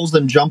poles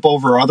and jump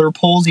over other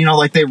poles, they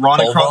run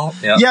pole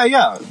across. Vault?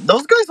 Yeah.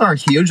 Those guys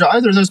aren't huge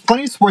either. There's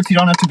plenty of sports you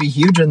don't have to be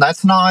huge, and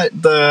that's not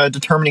the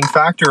determining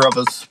factor of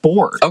a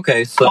sport.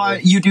 Okay, so.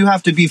 But you do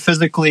have to be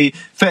physically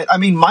fit. I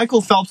mean,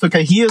 Michael Phelps,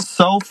 he is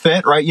so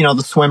fit, right?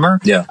 The swimmer.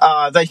 Yeah.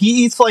 That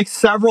he eats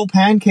several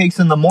pancakes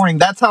in the morning.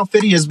 That's how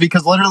fit he is,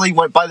 because literally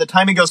by the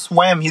time he goes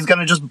swim, he's going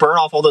to just burn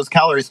off all those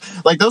calories.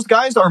 Those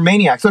guys are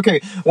maniacs.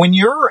 Okay, when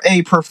you're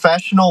a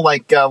professional,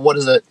 what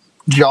is it?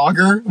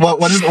 Jogger?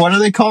 What are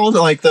they called?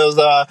 Those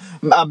a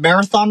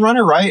marathon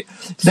runner, right?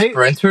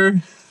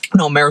 Sprinter?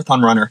 No,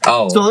 marathon runner.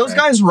 Oh, so those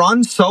guys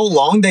run so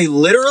long, they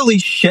literally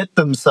shit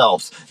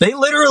themselves. They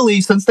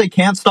literally, since they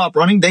can't stop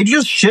running, they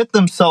just shit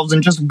themselves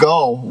and just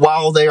go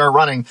while they are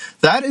running.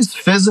 That is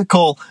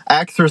physical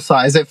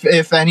exercise,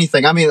 if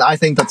anything. I mean, I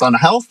think that's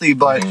unhealthy,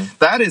 but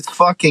that is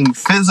fucking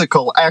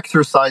physical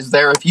exercise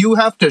there. If you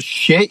have to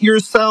shit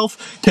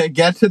yourself to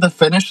get to the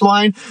finish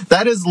line,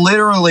 that is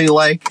literally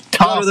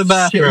tough Go to the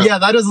bathroom. shit. Yeah,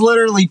 that is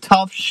literally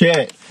tough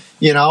shit.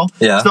 Yeah.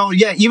 So,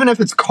 yeah, even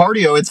if it's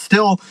cardio, it's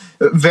still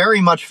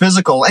very much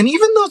physical. And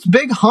even those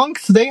big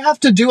hunks, they have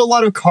to do a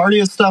lot of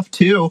cardio stuff,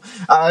 too.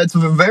 It's a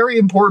very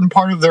important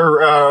part of their,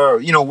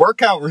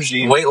 workout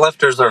regime.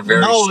 Weightlifters are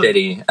very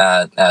shitty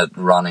at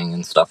running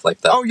and stuff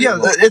like that. Oh, yeah.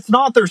 It's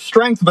not their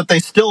strength, but they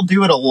still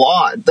do it a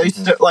lot. They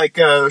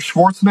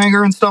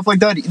Schwarzenegger and stuff like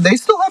that, they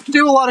still have to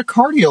do a lot of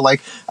cardio.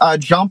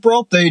 Jump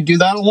rope, they do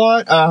that a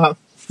lot.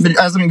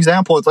 As an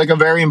example, it's a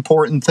very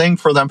important thing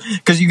for them,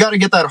 because you got to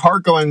get that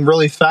heart going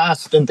really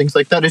fast and things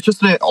like that. It's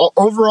just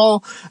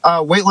overall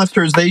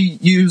weightlifters, they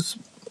use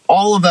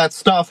all of that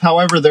stuff.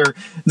 However,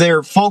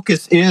 their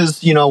focus is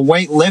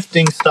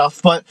weightlifting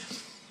stuff. But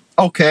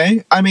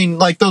okay, I mean,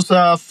 those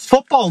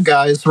football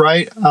guys,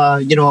 right?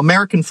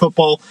 American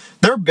football,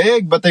 they're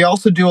big, but they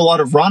also do a lot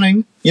of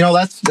running.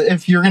 That's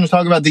if you're going to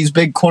talk about these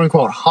big quote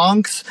unquote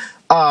hunks.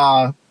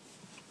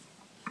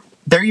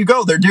 There you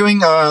go. They're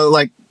doing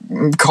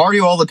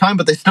cardio all the time,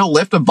 but they still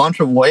lift a bunch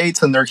of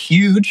weights and they're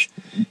huge.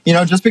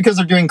 Just because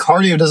they're doing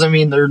cardio doesn't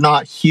mean they're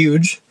not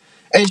huge.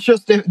 It's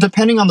just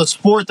depending on the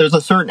sport, there's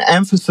a certain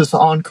emphasis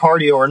on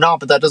cardio or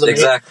not, but that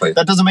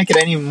doesn't make it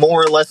any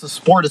more or less a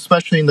sport,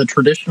 especially in the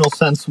traditional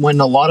sense, when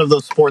a lot of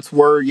those sports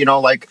were,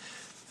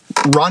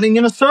 running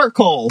in a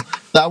circle.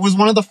 That was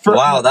one of the first.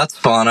 Wow, that's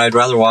fun. I'd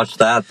rather watch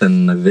that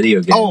than a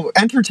video game. Oh,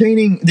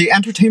 the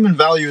entertainment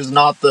value is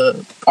not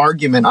the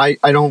argument. I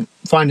don't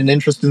find an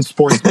interest in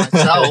sports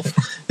myself.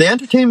 The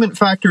entertainment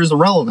factor is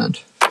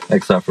irrelevant.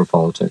 Except for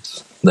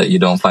politics, that you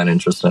don't find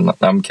interest in.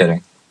 I'm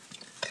kidding.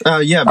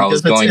 Yeah,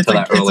 because it's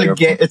a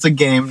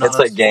game. It's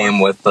a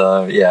game with,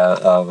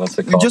 what's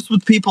it called? Just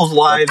with people's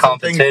lives.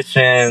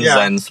 Competitions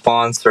and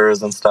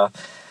sponsors and stuff,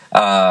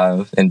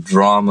 and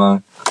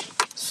drama.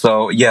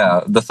 So, yeah,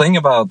 the thing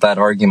about that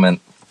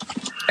argument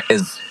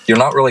is you're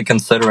not really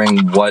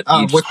considering what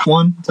which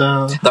one?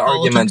 The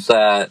argument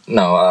that,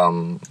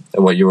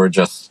 what you were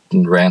just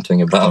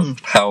ranting about,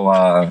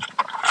 how,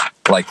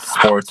 like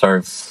sports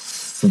are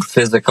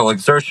physical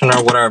exertion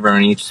or whatever.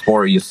 In each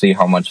sport, you see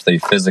how much they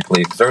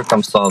physically exert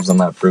themselves, and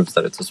that proves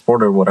that it's a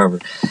sport or whatever.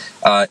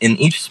 In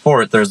each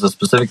sport, there's a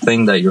specific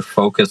thing that you're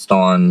focused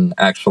on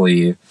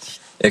actually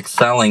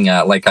excelling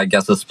at, like I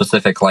guess a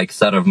specific like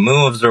set of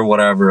moves or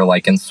whatever.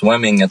 Like in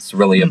swimming, it's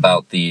really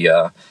about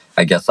the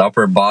I guess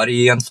upper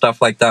body and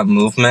stuff like that,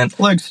 movement.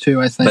 Legs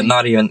too, I think. But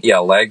not even,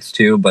 legs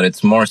too, but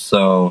it's more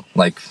so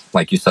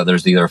like you said,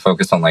 there's either a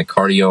focus on like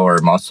cardio or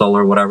muscle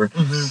or whatever.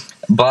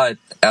 But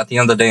at the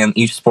end of the day, in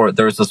each sport,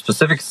 there's a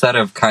specific set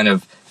of kind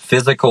of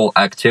physical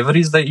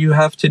activities that you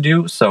have to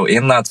do. So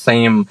in that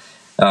same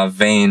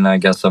vein, I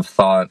guess, of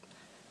thought,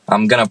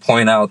 I'm going to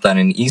point out that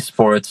in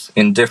esports,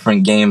 in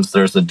different games,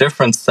 there's a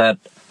different set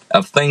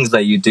of things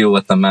that you do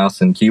with the mouse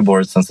and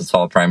keyboard, since it's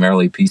all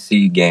primarily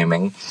PC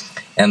gaming.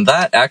 And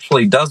that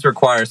actually does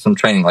require some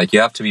training. Like, you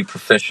have to be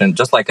proficient,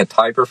 just like a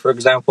typer, for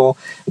example,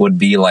 would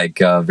be like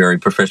very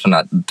proficient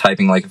at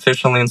typing like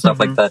efficiently and stuff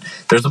like that.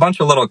 There's a bunch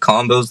of little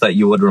combos that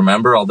you would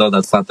remember, although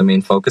that's not the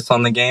main focus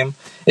on the game.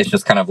 It's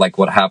just kind of like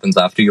what happens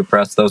after you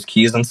press those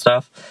keys and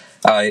stuff.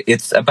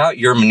 It's about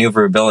your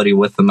maneuverability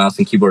with the mouse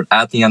and keyboard.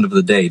 At the end of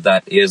the day,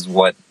 that is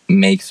what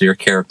makes your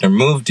character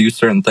move, do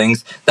certain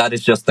things. That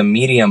is just the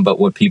medium, but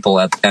what people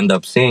end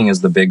up seeing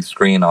is the big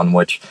screen on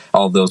which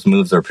all those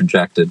moves are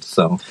projected.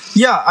 So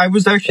yeah, I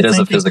was actually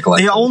thinking, a physical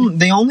activity.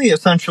 The only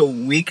essential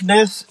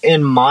weakness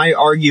in my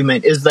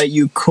argument is that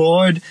you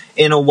could,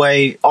 in a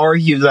way,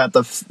 argue that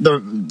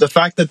the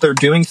fact that they're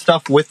doing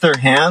stuff with their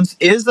hands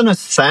is, in a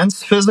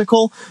sense,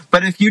 physical.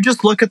 But if you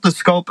just look at the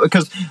scope,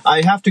 because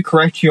I have to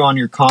correct you on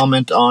your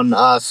comment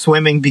on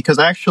swimming, because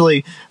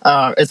actually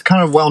it's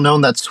kind of well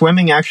known that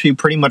swimming actually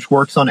pretty much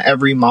works on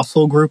every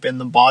muscle group in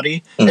the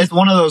body. It's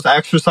one of those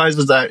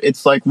exercises that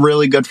it's like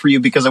really good for you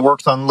because it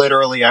works on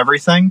literally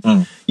everything,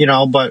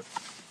 but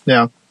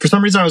yeah, for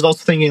some reason I was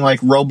also thinking like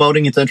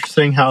rowboating. It's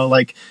interesting how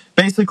like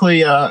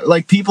basically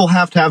like people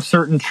have to have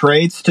certain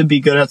traits to be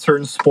good at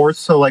certain sports.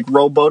 So like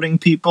rowboating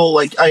people,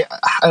 like I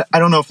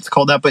don't know if it's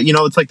called that, but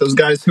it's like those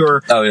guys who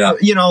are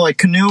like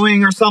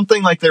canoeing or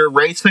something, like they're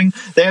racing.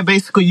 They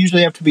basically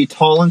usually have to be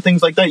tall and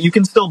things like that. You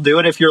can still do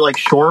it if you're like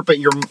short, but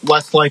you're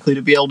less likely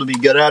to be able to be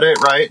good at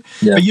it, right?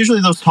 Yeah. But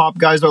usually those top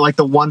guys are like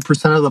the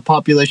 1% of the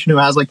population who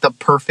has like the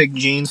perfect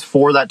genes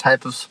for that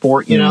type of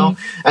sport,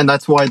 and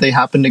that's why they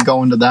happen to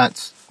go into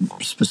that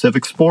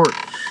specific sport.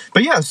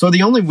 But yeah, so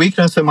the only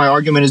weakness in my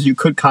argument is you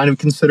could kind of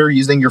consider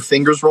using your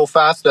fingers real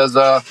fast as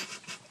a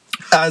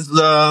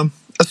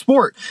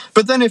sport.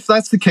 But then if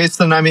that's the case,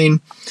 then I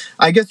mean,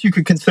 I guess you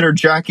could consider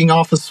jacking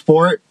off a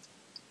sport.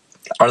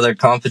 Are there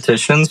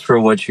competitions for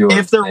which you?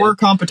 If there were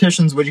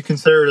competitions, would you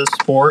consider it a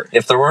sport?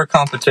 If there were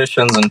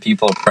competitions and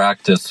people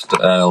practiced,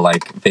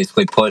 like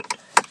basically put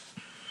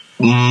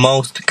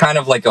most kind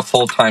of like a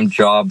full-time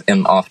job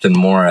and often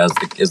more, as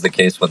is the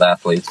case with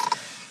athletes.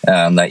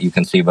 That you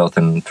can see both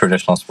in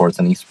traditional sports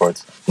and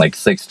esports, like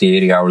 60,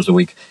 80 hours a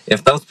week.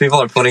 If those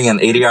people are putting in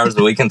 80 hours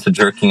a week into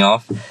jerking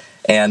off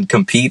and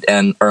compete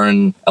and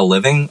earn a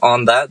living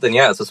on that, then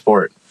yeah, it's a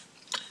sport.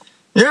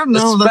 Yeah,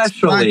 no, that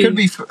could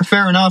be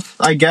fair enough,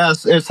 I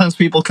guess, since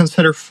people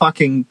consider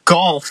fucking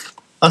golf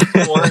a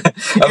sport.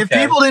 Okay. If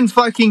people didn't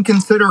fucking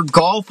consider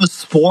golf a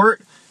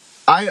sport,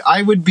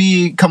 I would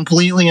be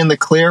completely in the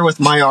clear with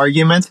my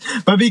arguments.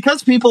 But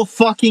because people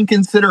fucking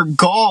consider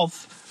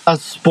golf a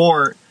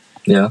sport,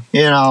 yeah,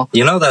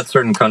 that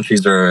certain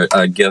countries are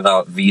give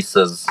out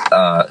visas,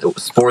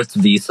 sports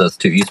visas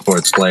to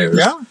esports players.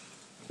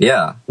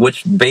 Yeah,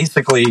 which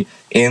basically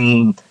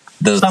in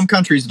some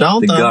countries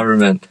don't. The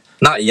government,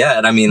 not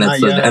yet. I mean,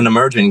 it's an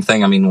emerging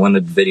thing. I mean, when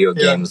did video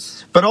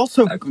games? But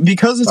also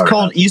because it's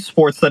called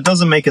esports, that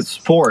doesn't make it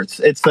sports.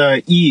 It's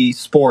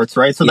e-sports,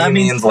 right? So that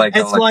means like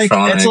it's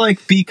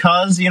like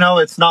because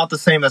it's not the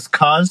same as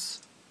cuz.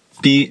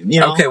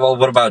 Okay, well,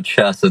 what about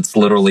chess? It's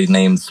literally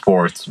named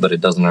sports, but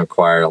it doesn't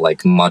require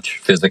like much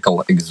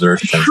physical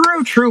exertion.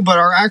 True, but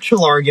our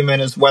actual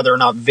argument is whether or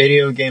not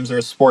video games are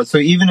a sport. So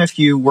even if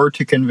you were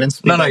to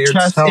convince me that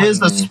chess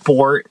is a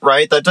sport,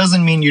 right, that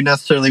doesn't mean you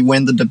necessarily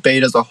win the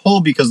debate as a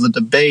whole, because the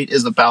debate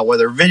is about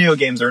whether video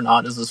games or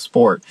not is a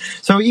sport.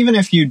 So even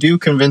if you do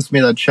convince me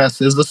that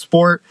chess is a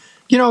sport,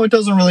 it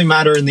doesn't really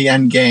matter in the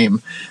end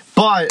game.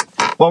 But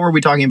what were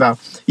we talking about?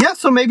 Yeah,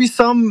 so maybe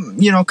some,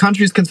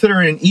 countries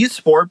consider it an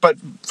e-sport, but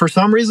for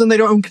some reason they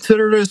don't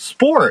consider it a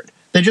sport.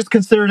 They just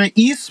consider it an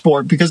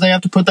e-sport because they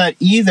have to put that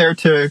e there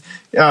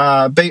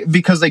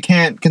because they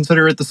can't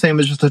consider it the same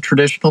as just a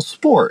traditional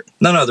sport.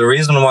 No, the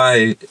reason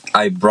why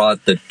I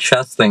brought the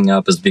chess thing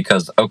up is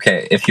because,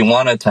 okay, if you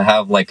wanted to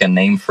have like a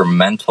name for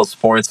mental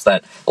sports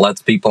that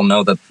lets people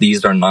know that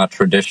these are not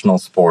traditional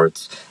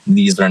sports,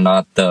 these are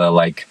not the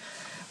like,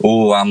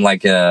 I'm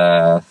like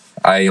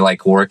I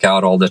like work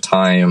out all the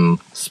time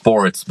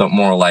sports, but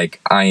more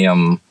like I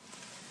am,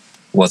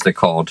 what's it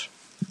called?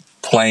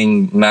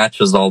 Playing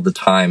matches all the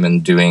time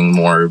and doing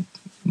more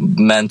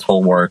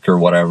mental work or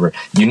whatever.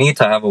 You need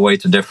to have a way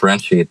to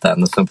differentiate that,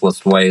 and the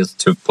simplest way is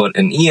to put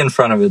an E in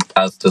front of it,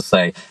 as to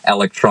say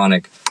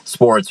electronic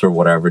sports or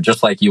whatever,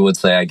 just like you would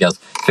say, I guess,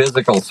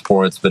 physical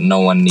sports, but no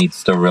one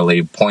needs to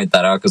really point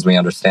that out because we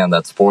understand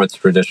that sports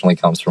traditionally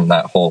comes from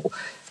that whole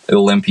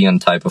Olympian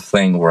type of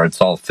thing where it's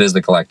all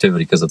physical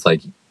activity, because it's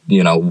like,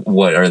 you know,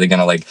 what are they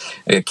gonna like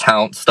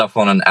count stuff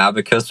on an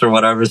abacus or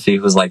whatever, see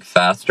who's like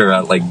faster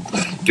at like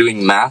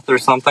doing math or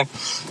something?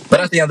 But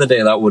at the end of the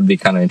day, that would be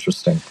kind of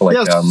interesting, like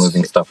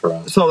moving stuff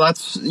around. So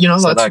that's, you know,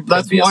 so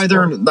that's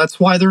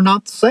why they're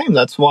not the same.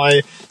 That's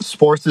why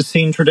sports is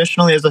seen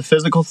traditionally as a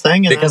physical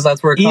thing, and because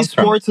that's where it comes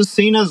from. Esports is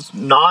seen as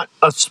not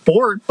a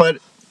sport, but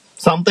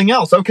something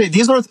else. Okay,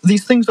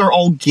 these things are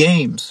all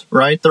games,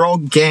 right? They're all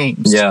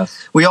games.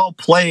 Yes. We all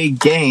play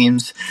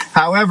games.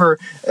 However,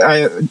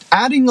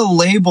 adding a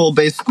label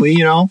basically,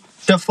 you know,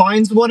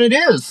 defines what it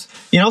is.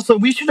 You know, so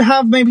we should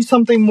have maybe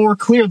something more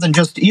clear than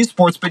just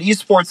esports, but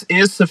esports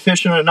is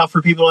sufficient enough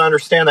for people to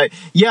understand that,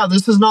 yeah,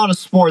 this is not a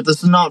sport,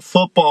 this is not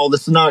football,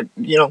 this is not,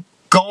 you know,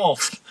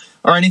 golf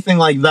or anything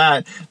like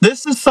that.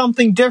 This is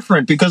something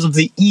different because of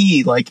the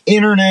E, like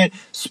internet,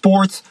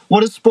 sports.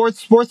 What is sports?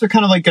 Sports are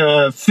kind of like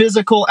a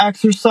physical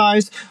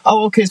exercise.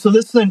 Oh, okay, so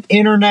this is an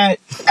internet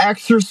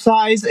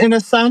exercise in a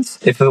sense.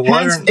 If it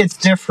weren't, it's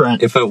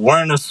different. If it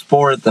weren't a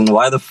sport, then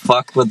why the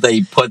fuck would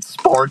they put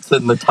sports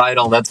in the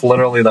title? That's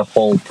literally the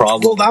whole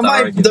problem.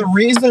 Well, the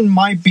reason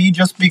might be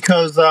just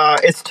because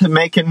it's to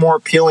make it more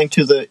appealing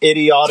to the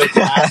idiotic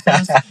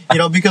masses. You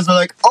know, because they're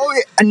like,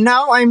 oh,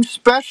 now I'm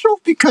special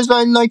because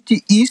I like to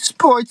esports.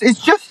 It's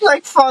just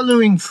like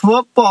following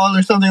football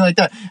or something like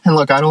that. And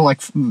look,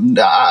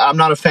 I'm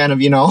not a fan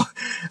of, you know,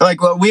 like,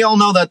 well, we all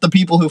know that the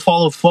people who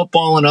follow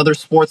football and other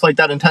sports like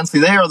that intensely,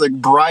 they are the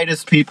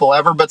brightest people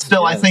ever. But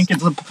still, yes. I think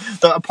it's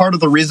a part of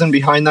the reason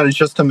behind that is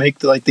just to make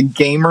the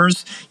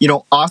gamers, you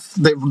know, us,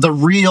 the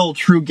real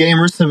true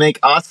gamers, to make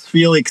us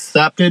feel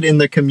accepted in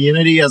the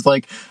community as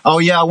like, oh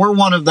yeah, we're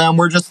one of them.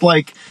 We're just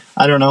like,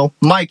 I don't know,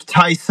 Mike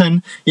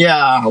Tyson.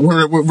 Yeah,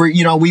 we're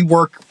you know, we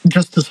work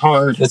just as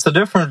hard. It's a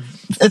different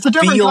field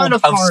kind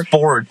of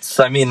sports.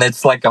 I mean,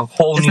 it's like a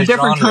whole new genre. It's a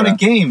different kind of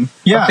game.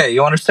 Yeah. Okay,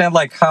 you understand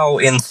like how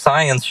in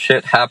science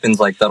shit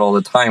happens like that all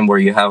the time, where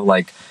you have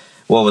like,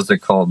 what was it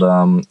called?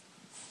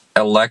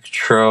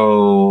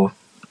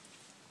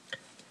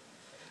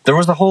 There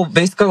was a whole,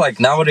 basically, like,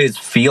 nowadays,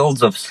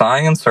 fields of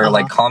science are,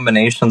 like,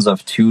 combinations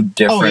of two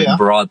different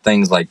broad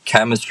things, like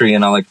chemistry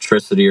and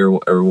electricity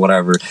or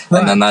whatever,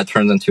 right. And then that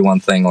turns into one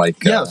thing,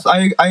 like... Yes,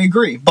 I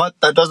agree, but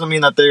that doesn't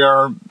mean that they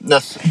are...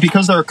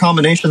 Because they're a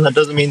combination, that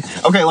doesn't mean...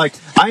 Okay, like,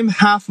 I'm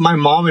half my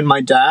mom and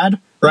my dad,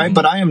 right? Mm-hmm.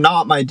 But I am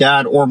not my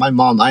dad or my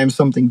mom. I am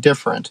something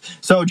different.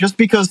 So just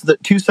because the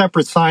two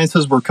separate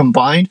sciences were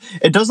combined,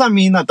 it does not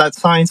mean that that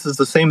science is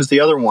the same as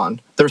the other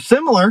one. They're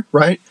similar,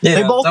 right? Yeah,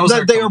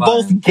 they are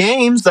both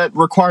games that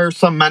require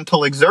some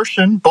mental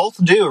exertion.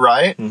 Both do,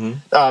 right?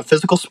 Mm-hmm.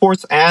 Physical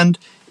sports and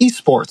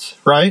esports,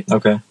 right?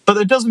 Okay. But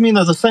it doesn't mean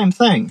they're the same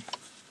thing.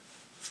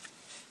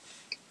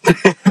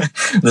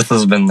 This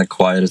has been the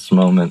quietest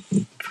moment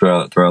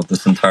throughout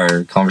this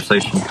entire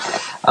conversation.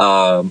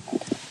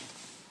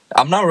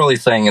 I'm not really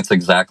saying it's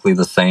exactly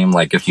the same,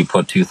 like if you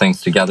put two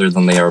things together,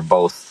 then they are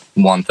both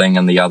one thing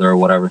and the other or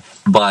whatever.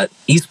 But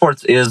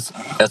esports is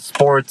a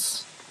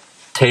sports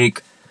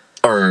take,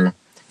 or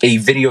a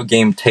video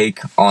game take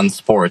on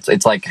sports.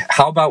 It's like,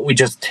 how about we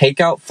just take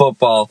out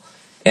football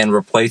and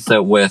replace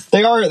it with...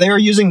 They are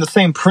using the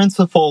same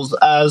principles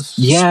as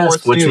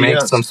sports which do,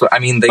 makes them so... I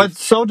mean, but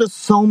so does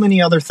so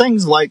many other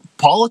things, like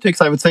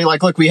politics, I would say.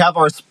 Like, look, we have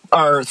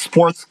our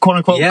sports,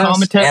 quote-unquote,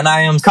 commentators. And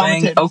I am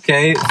saying,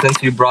 okay,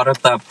 since you brought up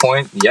that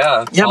point,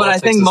 yeah, but I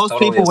think most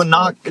people would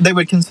not... They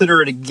would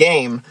consider it a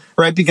game,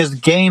 right? Because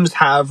games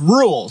have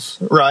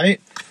rules,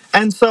 right?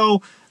 And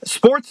so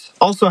sports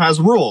also has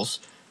rules.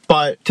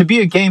 But to be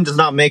a game does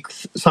not make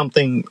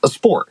something a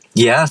sport.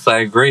 Yes,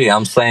 I agree.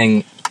 I'm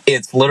saying...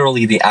 It's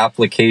literally the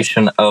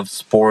application of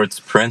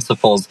sports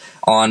principles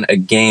on a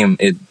game.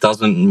 It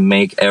doesn't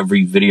make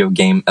every video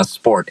game a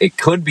sport. It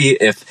could be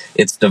if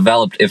it's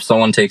developed, if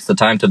someone takes the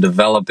time to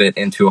develop it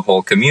into a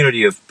whole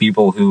community of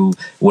people who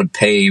would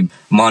pay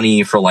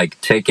money for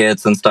like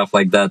tickets and stuff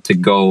like that to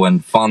go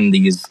and fund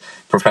these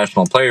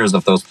professional players.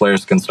 If those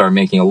players can start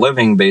making a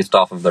living based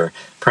off of their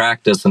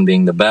practice and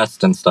being the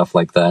best and stuff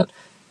like that,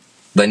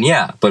 then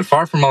yeah, but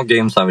far from all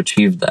games have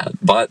achieved that.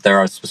 But there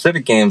are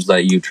specific games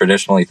that you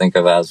traditionally think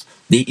of as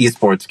the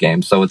esports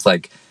games. So it's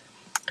like,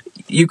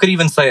 you could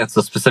even say it's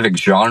a specific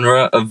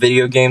genre of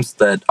video games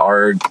that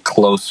are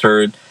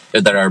closer,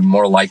 that are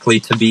more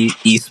likely to be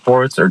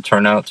esports or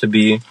turn out to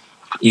be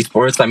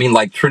esports. I mean,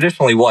 like,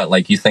 traditionally what?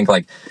 Like, you think,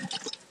 like,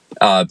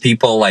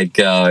 people, like,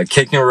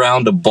 kicking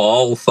around a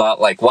ball thought,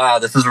 like, wow,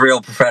 this is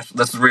real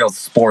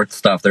sports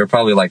stuff. They're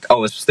probably like,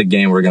 oh, it's just a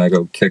game, we're gonna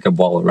go kick a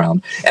ball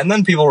around. And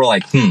then people were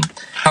like,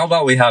 how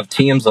about we have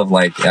teams of,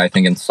 like, I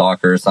think in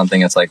soccer or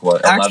something, it's like,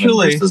 what, 11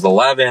 versus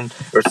 11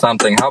 or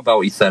something. How about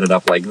we set it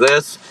up like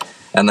this?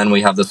 And then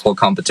we have this whole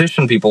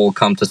competition. People will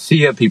come to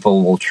see it.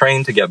 People will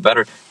train to get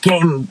better.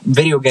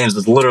 Video games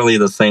is literally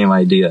the same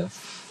idea.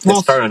 It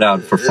started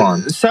out for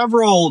fun.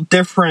 Several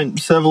different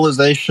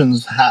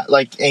civilizations,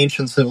 like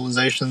ancient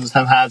civilizations,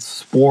 have had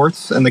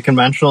sports in the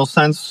conventional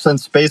sense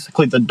since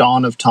basically the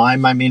dawn of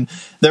time. I mean,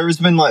 there's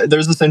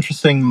this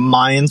interesting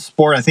Mayan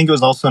sport. I think it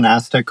was also an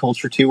Aztec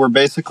culture too, where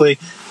basically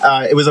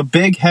it was a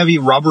big, heavy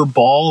rubber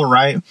ball,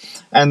 right?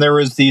 And there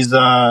was these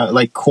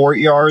like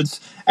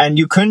courtyards. And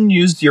you couldn't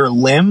use your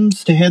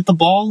limbs to hit the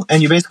ball,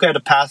 and you basically had to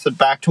pass it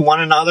back to one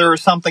another or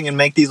something and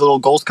make these little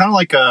goals, kind of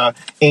like a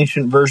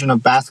ancient version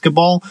of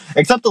basketball,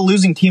 except the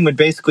losing team would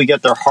basically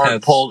get their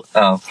heart pulled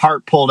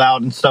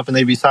out and stuff, and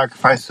they'd be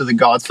sacrificed to the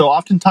gods. So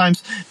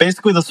oftentimes,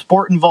 basically the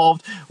sport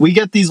involved, we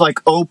get these like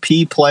OP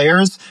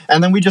players,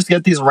 and then we just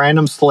get these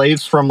random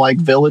slaves from like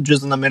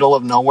villages in the middle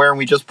of nowhere, and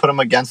we just put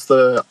them against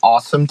the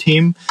awesome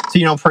team.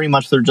 So, pretty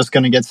much they're just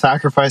going to get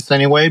sacrificed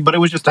anyway, but it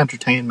was just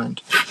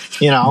entertainment,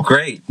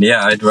 Great.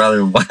 Yeah, I'd rather...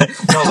 no,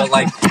 but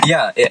like,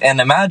 yeah,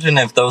 and imagine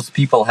if those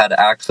people had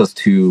access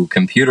to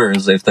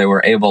computers, if they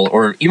were able,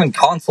 or even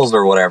consoles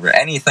or whatever,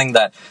 anything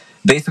that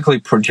basically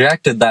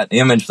projected that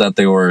image that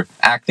they were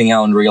acting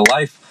out in real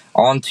life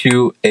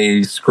onto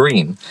a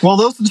screen. Well,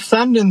 those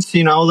descendants,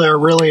 they're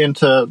really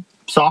into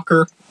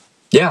soccer.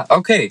 Yeah,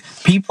 okay.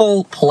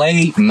 People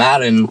play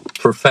Madden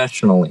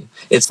professionally.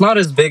 It's not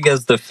as big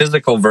as the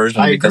physical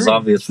version because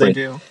obviously... They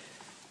do.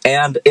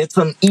 And it's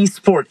an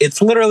esport.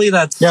 It's literally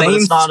that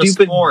same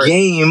stupid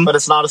game. But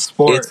it's not a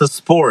sport. It's a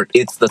sport.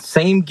 It's the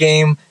same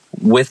game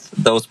with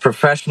those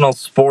professional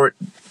sport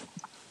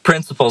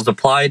principles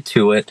applied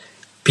to it.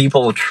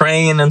 People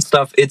train and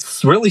stuff.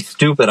 It's really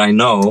stupid, I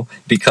know,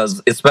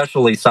 because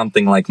especially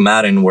something like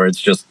Madden where it's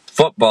just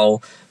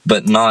football,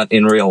 but not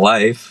in real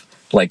life,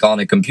 like on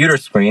a computer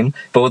screen.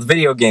 But with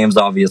video games,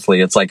 obviously,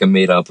 it's like a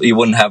made-up. You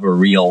wouldn't have a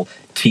real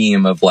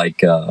team of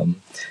like...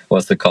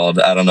 what's it called?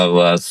 I don't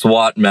know,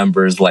 SWAT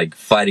members like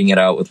fighting it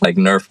out with like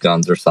Nerf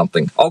guns or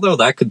something. Although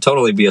that could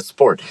totally be a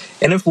sport.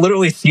 And if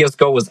literally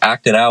CSGO was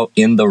acted out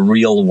in the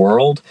real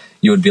world,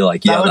 you would be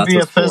like, yeah, that's a sport. That would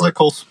be a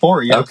physical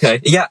sport, yes.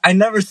 Okay. Yeah, I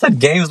never said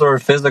games were a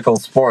physical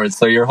sport,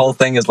 so your whole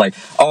thing is like,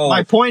 oh...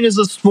 My point is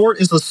a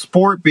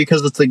sport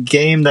because it's a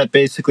game that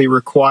basically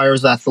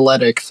requires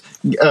athletics.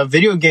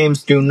 Video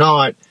games do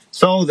not.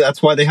 So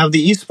that's why they have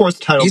the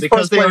esports title,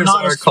 because they are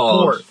not a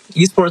sport.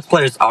 Esports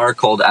players are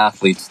called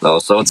athletes, though.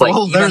 So it's like,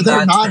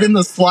 they're not in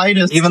the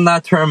slightest. Even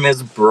that term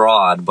is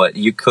broad, but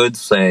you could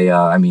say,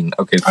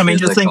 okay.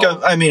 Just think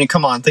of,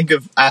 come on, think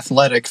of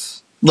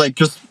athletics, like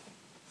just.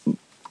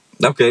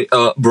 Okay,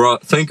 bro,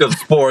 think of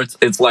sports.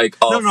 It's like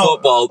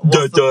football.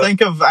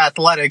 Think of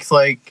athletics,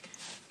 like.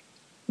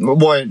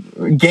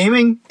 What,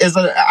 gaming is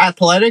an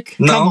athletic?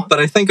 No, but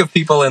I think of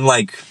people in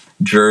like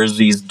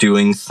jerseys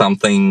doing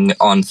something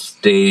on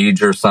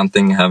stage or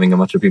something, having a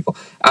bunch of people.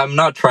 I'm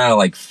not trying to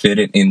like fit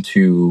it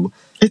into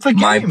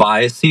my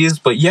biases,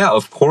 but yeah,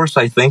 of course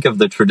I think of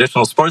the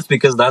traditional sports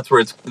because that's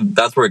where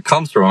it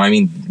comes from. I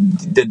mean,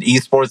 did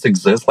esports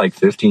exist like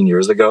 15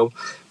 years ago?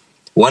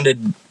 When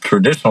did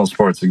traditional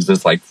sports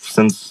exist? Like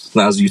since,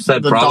 as you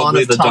said,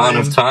 probably the dawn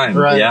of time.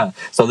 Right. Yeah.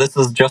 So this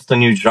is just a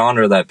new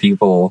genre that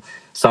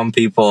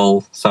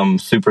some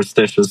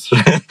superstitious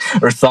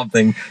or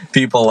something,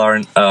 people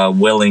aren't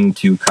willing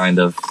to kind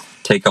of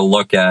take a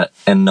look at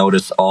and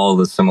notice all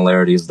the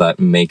similarities that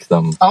make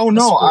them. Oh,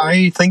 no,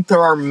 I think there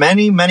are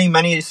many, many,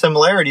 many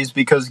similarities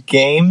because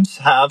games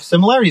have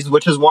similarities,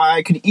 which is why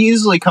I could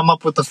easily come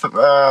up with the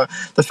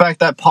fact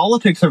that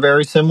politics are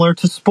very similar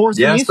to sports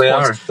and esports.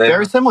 Yes, they are.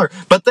 Very similar.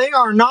 But they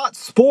are not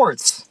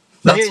sports.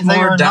 That's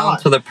more down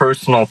to the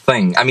personal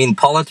thing. I mean,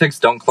 politics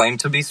don't claim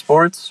to be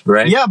sports,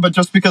 right? Yeah, but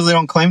just because they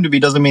don't claim to be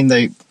doesn't mean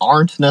they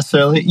aren't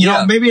necessarily. You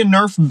know, maybe a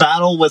Nerf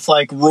battle with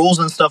like rules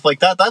and stuff like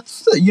that.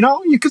 That's,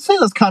 you could say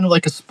that's kind of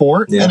like a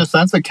sport in a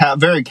sense, a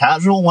very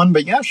casual one.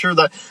 But yeah, sure,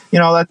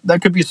 that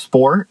could be a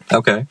sport.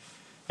 Okay.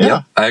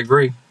 Yeah, I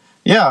agree.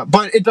 Yeah,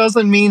 but it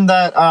doesn't mean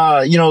that,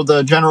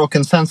 the general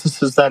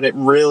consensus is that it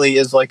really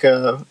is like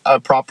a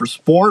proper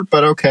sport,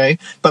 but okay.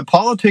 But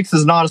politics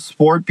is not a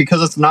sport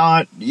because it's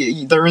not,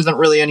 there isn't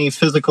really any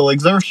physical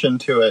exertion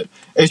to it.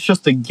 It's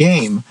just a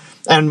game.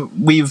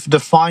 And we've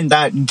defined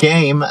that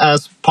game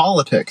as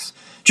politics.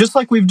 Just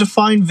like we've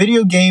defined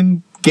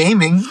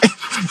gaming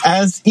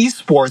as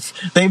esports.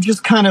 They've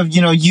just kind of,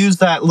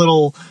 used that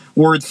little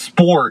word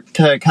sport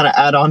to kind of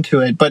add on to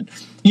it. But,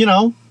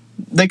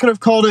 they could have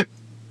called it,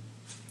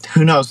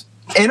 who knows,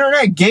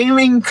 internet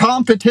gaming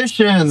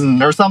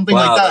competition or something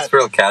like that. Wow, that's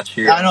real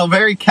catchy. I know,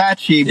 very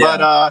catchy,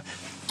 but,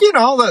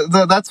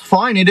 that's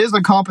fine. It is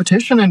a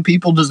competition and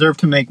people deserve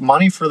to make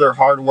money for their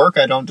hard work.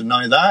 I don't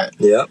deny that.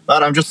 Yeah.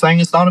 But I'm just saying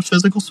it's not a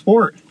physical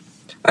sport.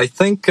 I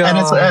think... and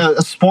it's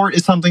a sport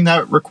is something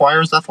that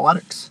requires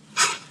athletics.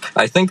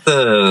 I think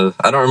I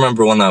don't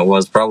remember when that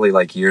was, probably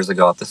like years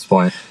ago at this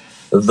point.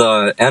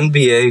 The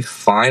NBA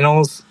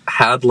finals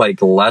had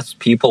like less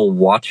people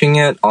watching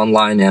it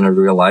online and in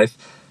real life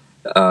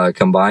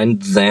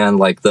combined than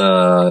like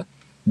the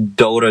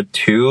Dota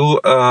 2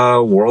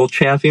 World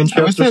Championship.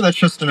 I would say that's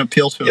just an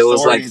appeal to authority. It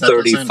was like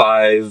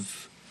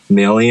 35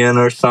 million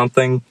or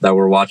something that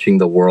were watching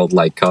the World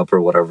Cup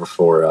or whatever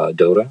for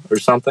Dota or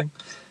something.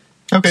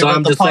 Okay, So but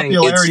I'm the just saying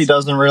popularity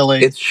doesn't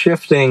really... It's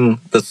shifting.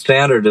 The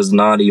standard is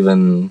not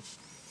even...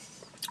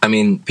 I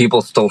mean,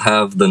 people still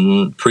have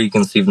the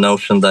preconceived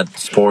notion that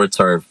sports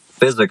are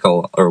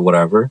physical or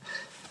whatever.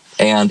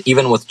 And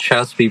even with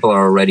chess, people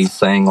are already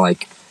saying,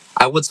 like...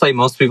 I would say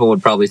most people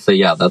would probably say,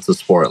 yeah, that's a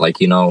sport. Like,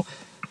 you know,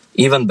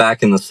 even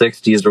back in the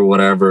 60s or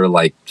whatever,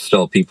 like,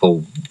 still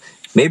people...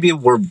 Maybe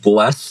were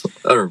less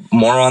or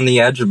more on the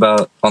edge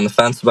on the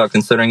fence about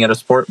considering it a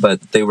sport, but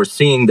they were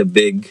seeing the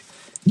big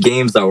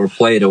games that were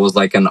played. It was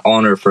like an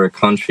honor for a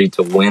country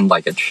to win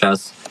like a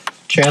chess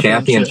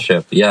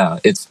championship. Yeah,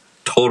 it's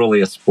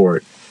totally a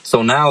sport.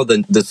 So now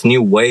this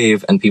new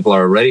wave, and people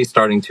are already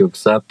starting to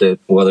accept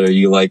it, whether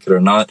you like it or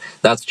not,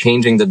 that's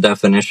changing the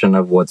definition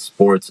of what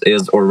sports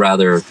is, or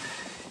rather,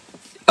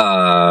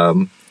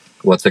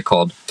 what's it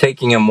called?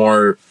 Taking a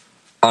more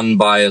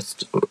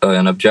unbiased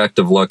and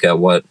objective look at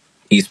what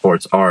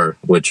esports are,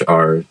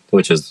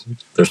 which is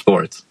their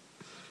sports.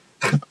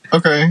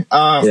 Okay.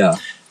 Yeah.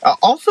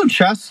 Also,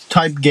 chess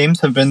type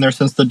games have been there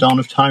since the dawn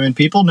of time, and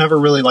people never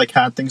really like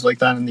had things like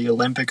that in the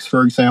Olympics,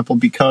 for example,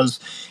 because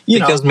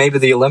maybe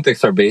the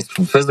Olympics are based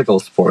on physical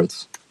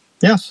sports.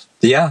 Yes.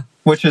 Yeah.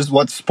 Which is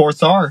what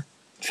sports are.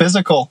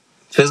 Physical.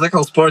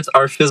 Physical sports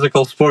are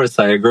physical sports,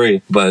 I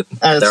agree, but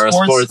there are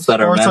sports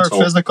that are mental.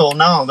 Sports are physical.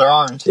 No, there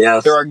aren't.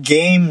 Yes. There are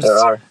games. There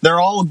are. They're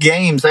all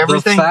games.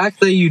 Everything. The fact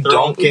that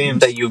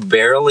you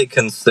barely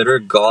consider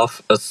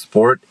golf a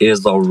sport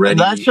is already...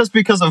 That's just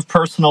because of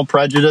personal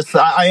prejudice.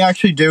 I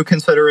actually do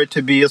consider it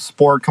to be a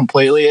sport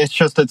completely. It's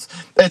just,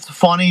 it's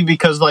funny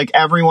because, like,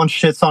 everyone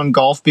shits on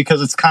golf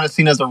because it's kind of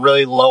seen as a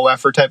really low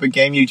effort type of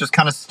game. You just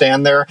kind of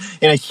stand there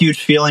in a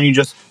huge field and you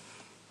just...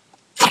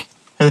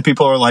 And the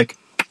people are like...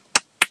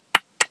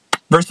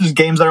 Versus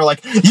games that are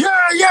like, yeah,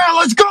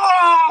 let's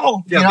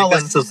go! Yeah, you know,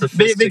 because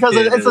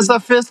it's a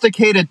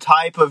sophisticated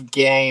type of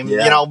game,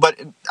 yeah. You know, but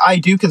I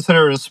do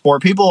consider it a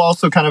sport. People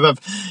also kind of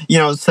have, you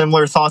know,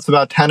 similar thoughts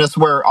about tennis,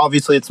 where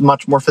obviously it's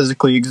much more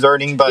physically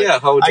exerting, but... Yeah,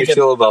 how would you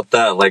feel about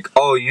that? Like,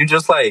 oh, you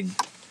just, like,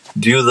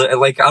 do the...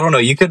 Like, I don't know,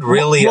 you could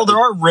really... Well, there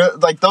are...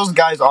 like, those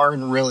guys are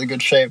in really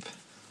good shape.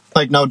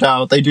 Like, no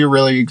doubt. They do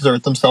really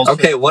exert themselves.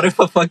 Okay, what if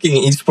a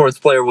fucking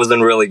esports player was in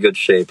really good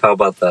shape? How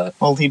about that?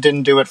 Well, he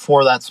didn't do it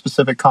for that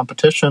specific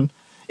competition.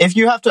 If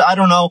you have to, I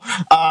don't know,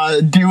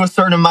 do a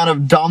certain amount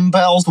of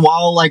dumbbells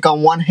while, like,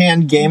 on one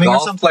hand gaming or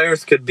something. Golf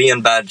players could be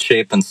in bad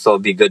shape and still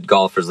be good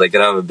golfers. They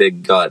could have a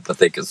big gut, but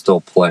they could still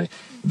play.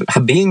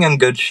 Being in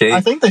good shape... I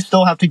think they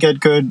still have to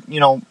get good, you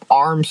know,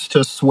 arms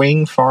to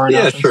swing far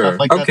enough and stuff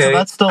like that. So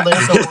that's still there.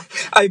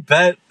 I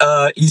bet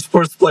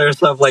esports players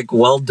have, like,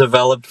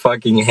 well-developed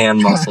fucking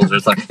hand muscles or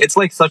something. It's,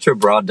 like, such a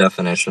broad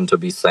definition to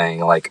be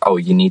saying, like, oh,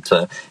 you need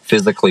to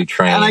physically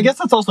train. And I guess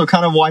that's also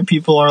kind of why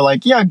people are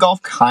like, yeah,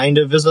 golf kind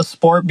of is a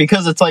sport,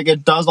 because it's like,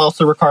 it does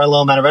also require a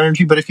low amount of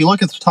energy. But if you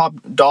look at the top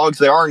dogs,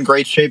 they are in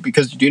great shape,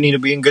 because you do need to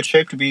be in good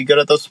shape to be good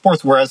at those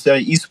sports. Whereas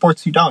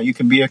esports, you don't. You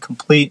can be a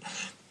complete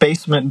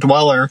basement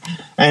dweller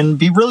and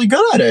be really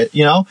good at it,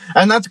 you know?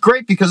 And that's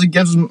great because it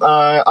gives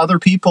other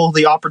people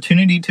the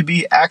opportunity to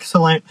be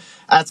excellent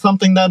at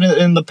something that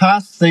in the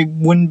past they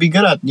wouldn't be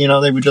good at. You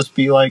know, they would just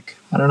be like,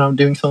 I don't know,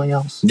 doing something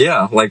else.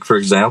 Yeah, like, for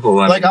example...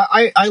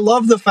 I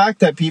love the fact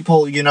that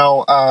people, you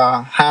know,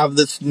 have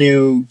this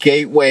new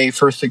gateway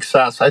for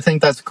success. I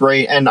think that's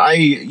great. And I,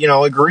 you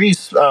know, agree.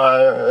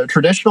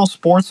 Traditional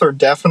sports are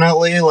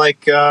definitely,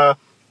 like,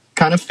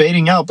 kind of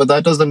fading out, but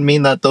that doesn't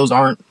mean that those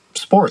aren't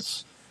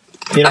sports.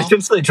 You know? I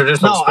should say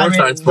traditional sports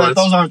aren't sports.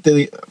 Those aren't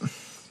the...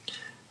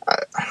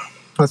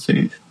 let's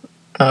see.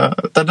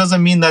 That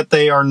doesn't mean that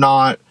they are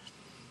not...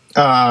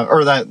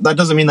 or that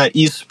doesn't mean that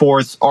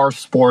esports are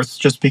sports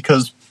just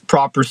because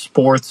proper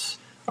sports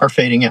are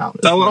fading out.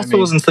 I also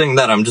wasn't saying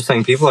that. I'm just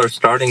saying people are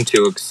starting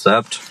to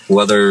accept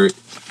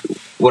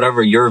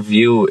whatever your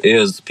view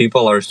is.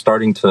 People are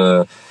starting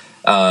to...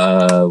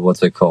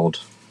 what's it called?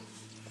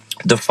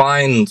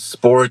 Define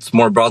sports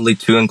more broadly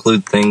to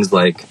include things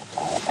like...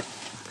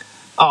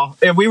 Oh,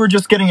 we were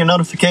just getting a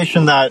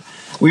notification that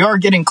we are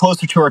getting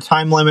closer to our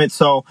time limit,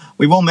 so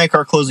we will make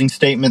our closing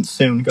statement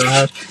soon. Go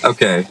ahead.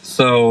 Okay,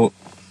 so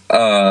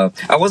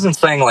I wasn't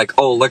saying like,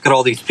 oh, look at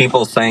all these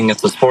people saying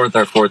it's a sport,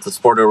 therefore it's a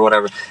sport or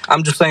whatever.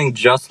 I'm just saying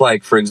just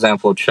like, for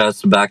example,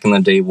 chess back in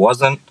the day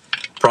wasn't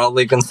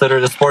probably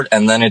considered a sport,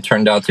 and then it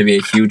turned out to be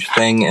a huge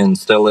thing and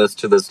still is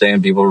to this day,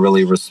 and people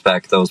really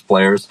respect those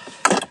players.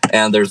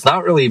 And there's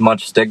not really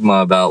much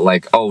stigma about,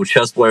 like, oh,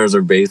 chess players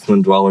are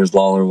basement dwellers,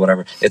 lol, or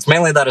whatever. It's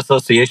mainly that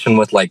association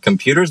with, like,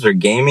 computers or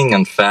gaming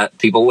and fat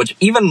people, which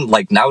even,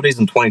 like, nowadays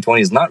in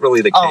 2020 is not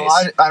really the case.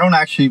 Oh, I don't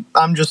actually...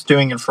 I'm just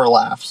doing it for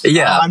laughs.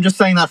 Yeah. I'm just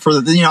saying that for,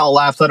 you know,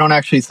 laughs. I don't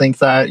actually think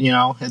that, you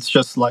know, it's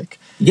just, like...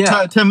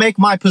 Yeah. To make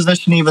my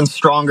position even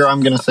stronger,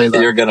 I'm going to say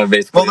that. You're going to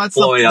basically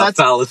employ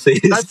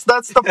fallacies.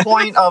 That's the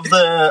point of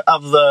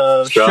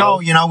the show.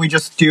 You know,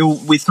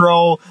 we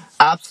throw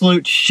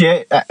absolute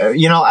shit,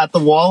 you know, at the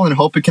wall and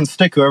hope it can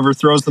stick. Whoever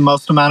throws the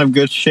most amount of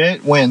good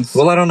shit wins.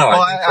 Well, I don't know.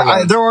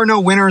 Well, there are no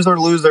winners or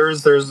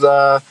losers. There's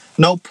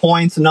no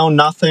points, no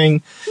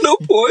nothing. No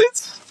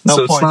points? No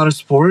so points. It's not a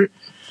sport?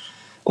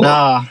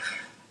 Nah.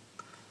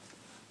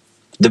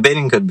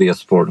 Debating could be a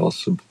sport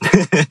also.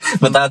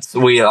 But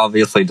we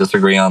obviously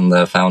disagree on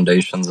the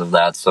foundations of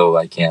that, so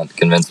I can't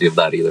convince you of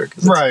that either.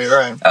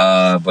 Right.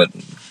 But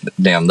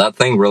damn, that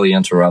thing really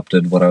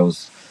interrupted what I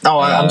was... Oh,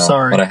 I'm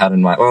sorry. What I had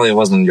in mind. Well, it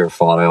wasn't your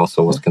fault. I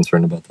also was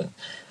concerned about that.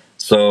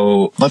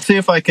 So... Let's see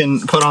if I can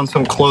put on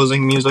some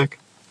closing music.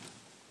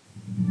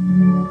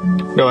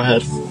 Go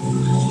ahead.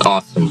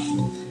 Awesome.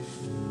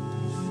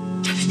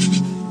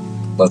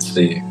 Let's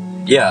see.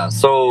 Yeah,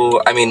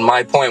 so, I mean,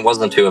 my point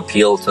wasn't to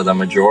appeal to the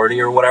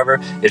majority or whatever.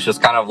 It's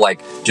just kind of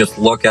like, just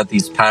look at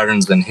these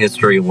patterns in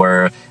history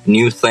where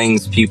new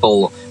things,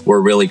 people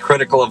were really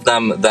critical of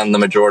them, then the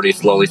majority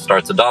slowly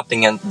starts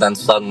adopting it, then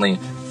suddenly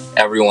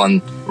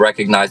everyone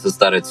recognizes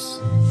that it's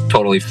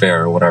totally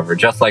fair or whatever.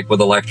 Just like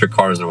with electric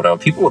cars or whatever.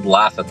 People would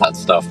laugh at that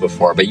stuff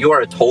before, but you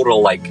are a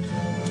total, like...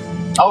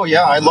 Oh,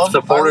 yeah, I love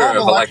supporter of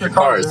electric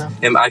cars. Yeah.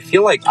 And I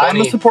feel like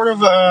I'm a supporter of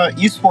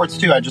esports,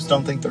 too. I just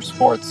don't think they're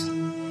sports.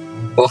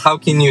 Well, how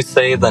can you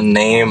say the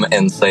name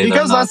and say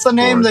because they're not that's the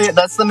name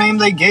that's the name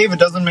they gave. It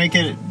doesn't make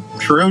it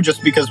true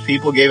just because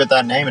people gave it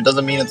that name. It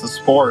doesn't mean it's a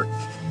sport.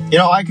 You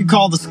know, I could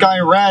call the sky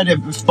red.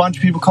 If a bunch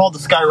of people called the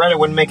sky red, it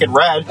wouldn't make it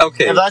red.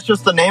 Okay. If that's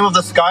just the name of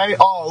the sky,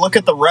 oh, look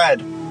at the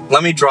red.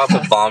 Let me drop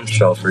a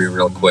bombshell for you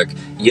real quick.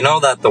 You know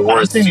that the I don't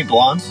words... see any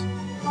blondes.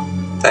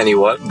 Any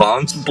what?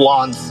 Bombs?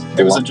 Blondes.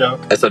 It was a joke.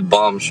 I said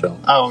bombshell.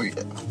 Oh, yeah,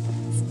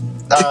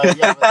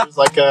 but there's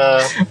like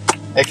a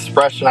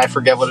expression. I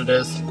forget what it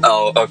is.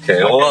 Oh,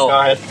 okay. Well, Well, go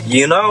ahead.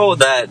 you know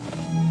that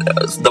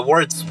the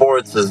word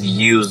sports is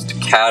used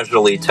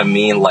casually to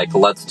mean, like,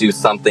 let's do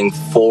something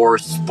for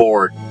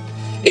sport.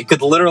 It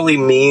could literally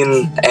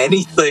mean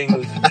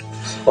anything.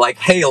 Like,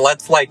 hey,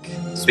 let's, like,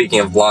 speaking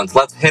of blondes,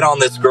 let's hit on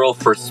this girl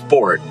for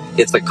sport.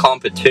 It's a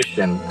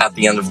competition at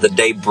the end of the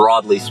day,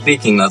 broadly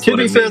speaking. That's what it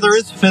means. To be fair, there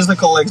is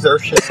physical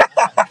exertion.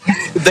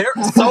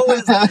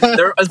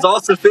 There is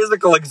also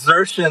physical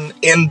exertion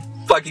in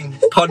fucking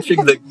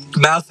punching the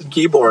mouse and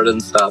keyboard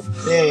and stuff.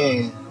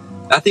 Yeah.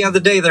 At the end of the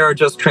day, they are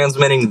just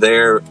transmitting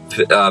their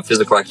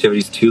physical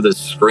activities to the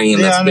screen.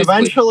 Yeah, That's and basically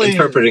eventually,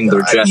 interpreting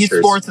their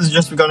gestures. Esports is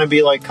just going to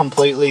be like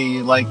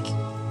completely like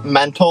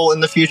mental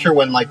in the future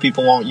when like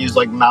people won't use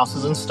like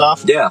mouses and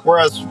stuff. Yeah.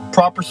 Whereas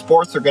proper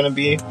sports are going to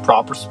be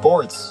proper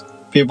sports.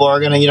 People are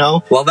going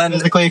to, well, then,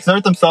 physically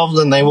exert themselves,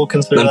 and they will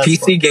consider then that PC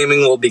sport.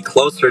 gaming will be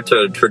closer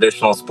to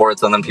traditional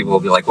sports, and then people will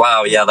be like,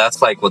 wow, yeah, that's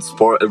like what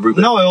sport...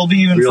 No, it will be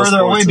even real further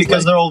sports away is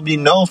because like. there will be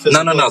no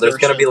physical No. There's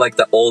going to be exertion. like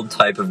the old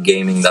type of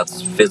gaming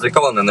that's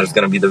physical, and then there's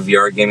going to be the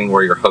VR gaming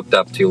where you're hooked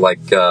up to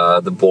like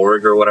the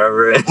Borg or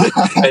whatever, and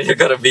you're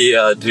going to be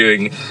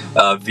doing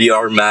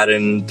VR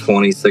Madden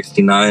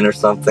 2069 or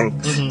something.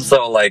 Mm-hmm.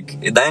 So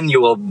like then you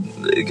will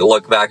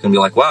look back and be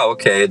like, wow,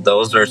 okay,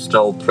 those are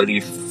still pretty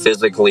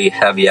physically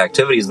heavy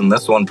activities, and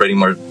this one pretty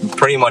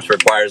much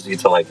requires you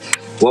to like,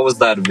 what was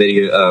that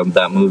video,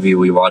 that movie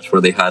we watched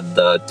where they had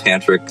the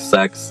tantric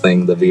sex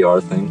thing, the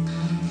VR thing?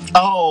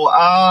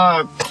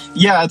 Oh,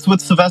 yeah, it's with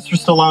Sylvester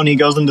Stallone. He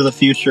goes into the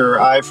future.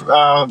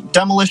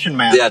 Demolition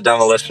Man. Yeah,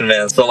 Demolition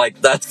Man. So,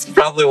 like, that's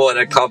probably what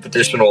a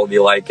competition will be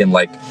like in,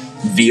 like,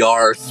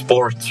 VR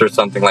sports or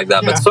something like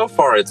that. Yeah. But so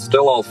far, it's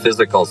still all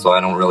physical, so I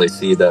don't really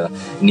see the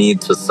need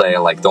to say,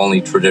 like, the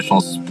only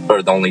traditional,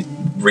 or the only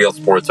real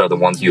sports are the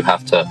ones you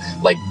have to,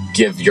 like,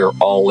 give your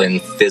all in,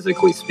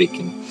 physically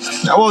speaking.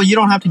 Well, you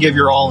don't have to give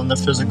your all in the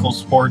physical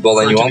sport. Well,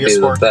 then for it you to won't a be the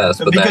sport. best.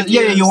 But Because,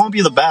 you won't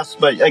be the best.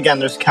 But again,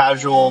 there's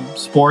casual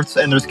sports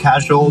and there's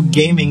casual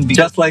gaming.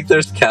 Just like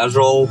there's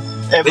casual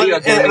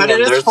video gaming, but it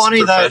and is there's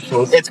funny that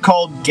professionals. it's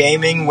called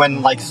gaming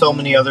when like so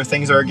many other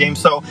things are a game.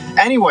 So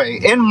anyway,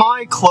 in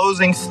my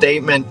closing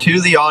statement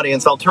to the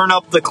audience, I'll turn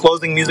up the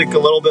closing music a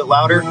little bit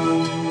louder.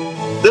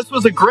 This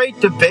was a great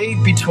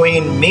debate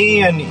between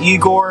me and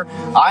Egor.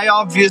 I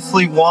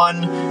obviously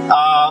won,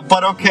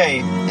 but okay.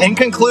 In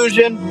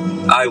conclusion,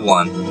 I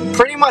won.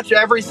 pretty much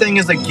everything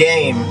is a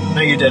game.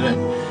 No, you didn't.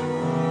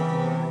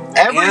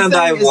 And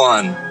I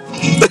won.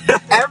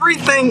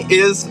 Everything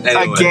is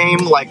Anyway. a game,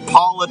 like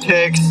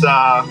politics,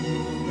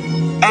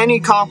 any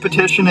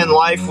competition in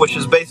life, which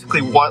is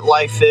basically what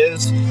life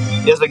is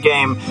a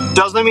game.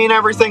 Doesn't mean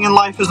everything in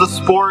life is a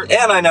sport.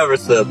 And I never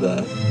said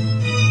that.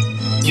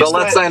 You So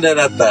let's said- end it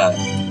at that.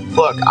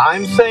 Look,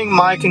 I'm saying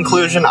my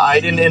conclusion. I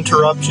didn't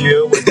interrupt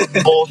you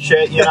with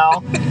bullshit,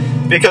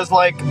 because,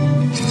 like,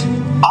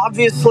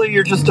 obviously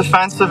you're just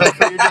defensive and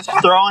you're just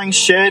throwing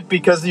shit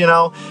because,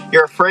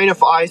 you're afraid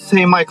if I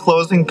say my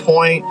closing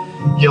point,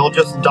 you'll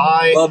just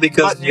die. Well,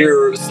 because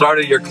you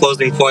started your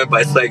closing point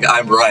by saying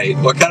I'm right.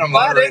 What kind of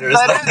moderator is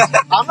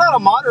that? I'm not a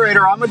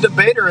moderator. I'm a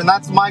debater, and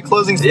that's my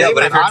closing statement. Yeah,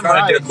 but if you're I'm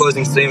trying right. to do a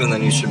closing statement,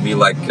 then you should be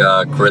like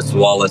Chris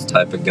Wallace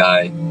type of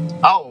guy.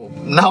 Oh,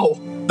 no.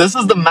 This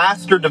is the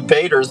master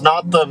debaters,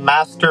 not the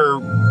master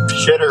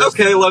shitters.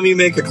 Okay, let me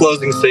make a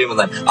closing statement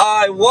then.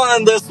 I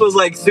won. This was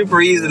like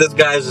super easy. This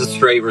guy's just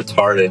straight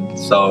retarded.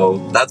 So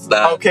that's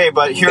that. Okay,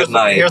 but here's Good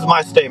night.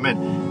 my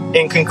statement.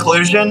 In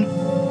conclusion,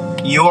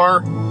 you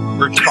are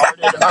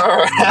retarded.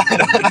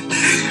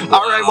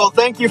 All right. Well,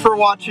 thank you for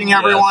watching,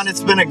 everyone. Yes.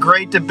 It's been a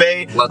great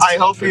debate. Let's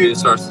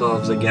introduce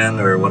ourselves again,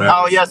 or whatever.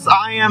 Oh yes,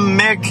 I am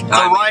Mick, the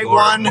I'm right Egor.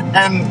 one,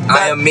 and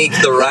I am Meek,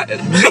 the right.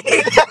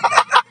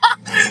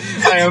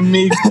 I am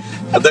Meek.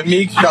 The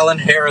meek shall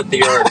inherit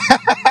the earth.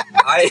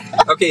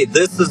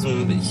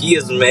 He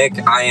is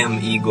Mick. I am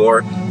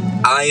Egor.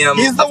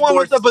 He's the one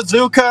with the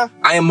bazooka.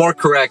 I am more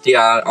correct,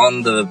 yeah,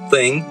 on the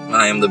thing.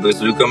 I am the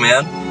bazooka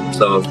man.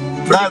 So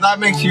that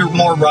makes you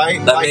more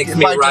right. That makes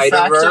me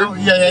righter.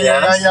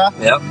 Yeah.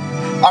 Yep.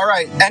 All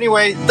right.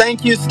 Anyway,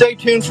 thank you. Stay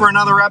tuned for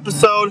another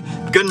episode.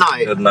 Good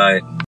night. Good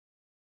night.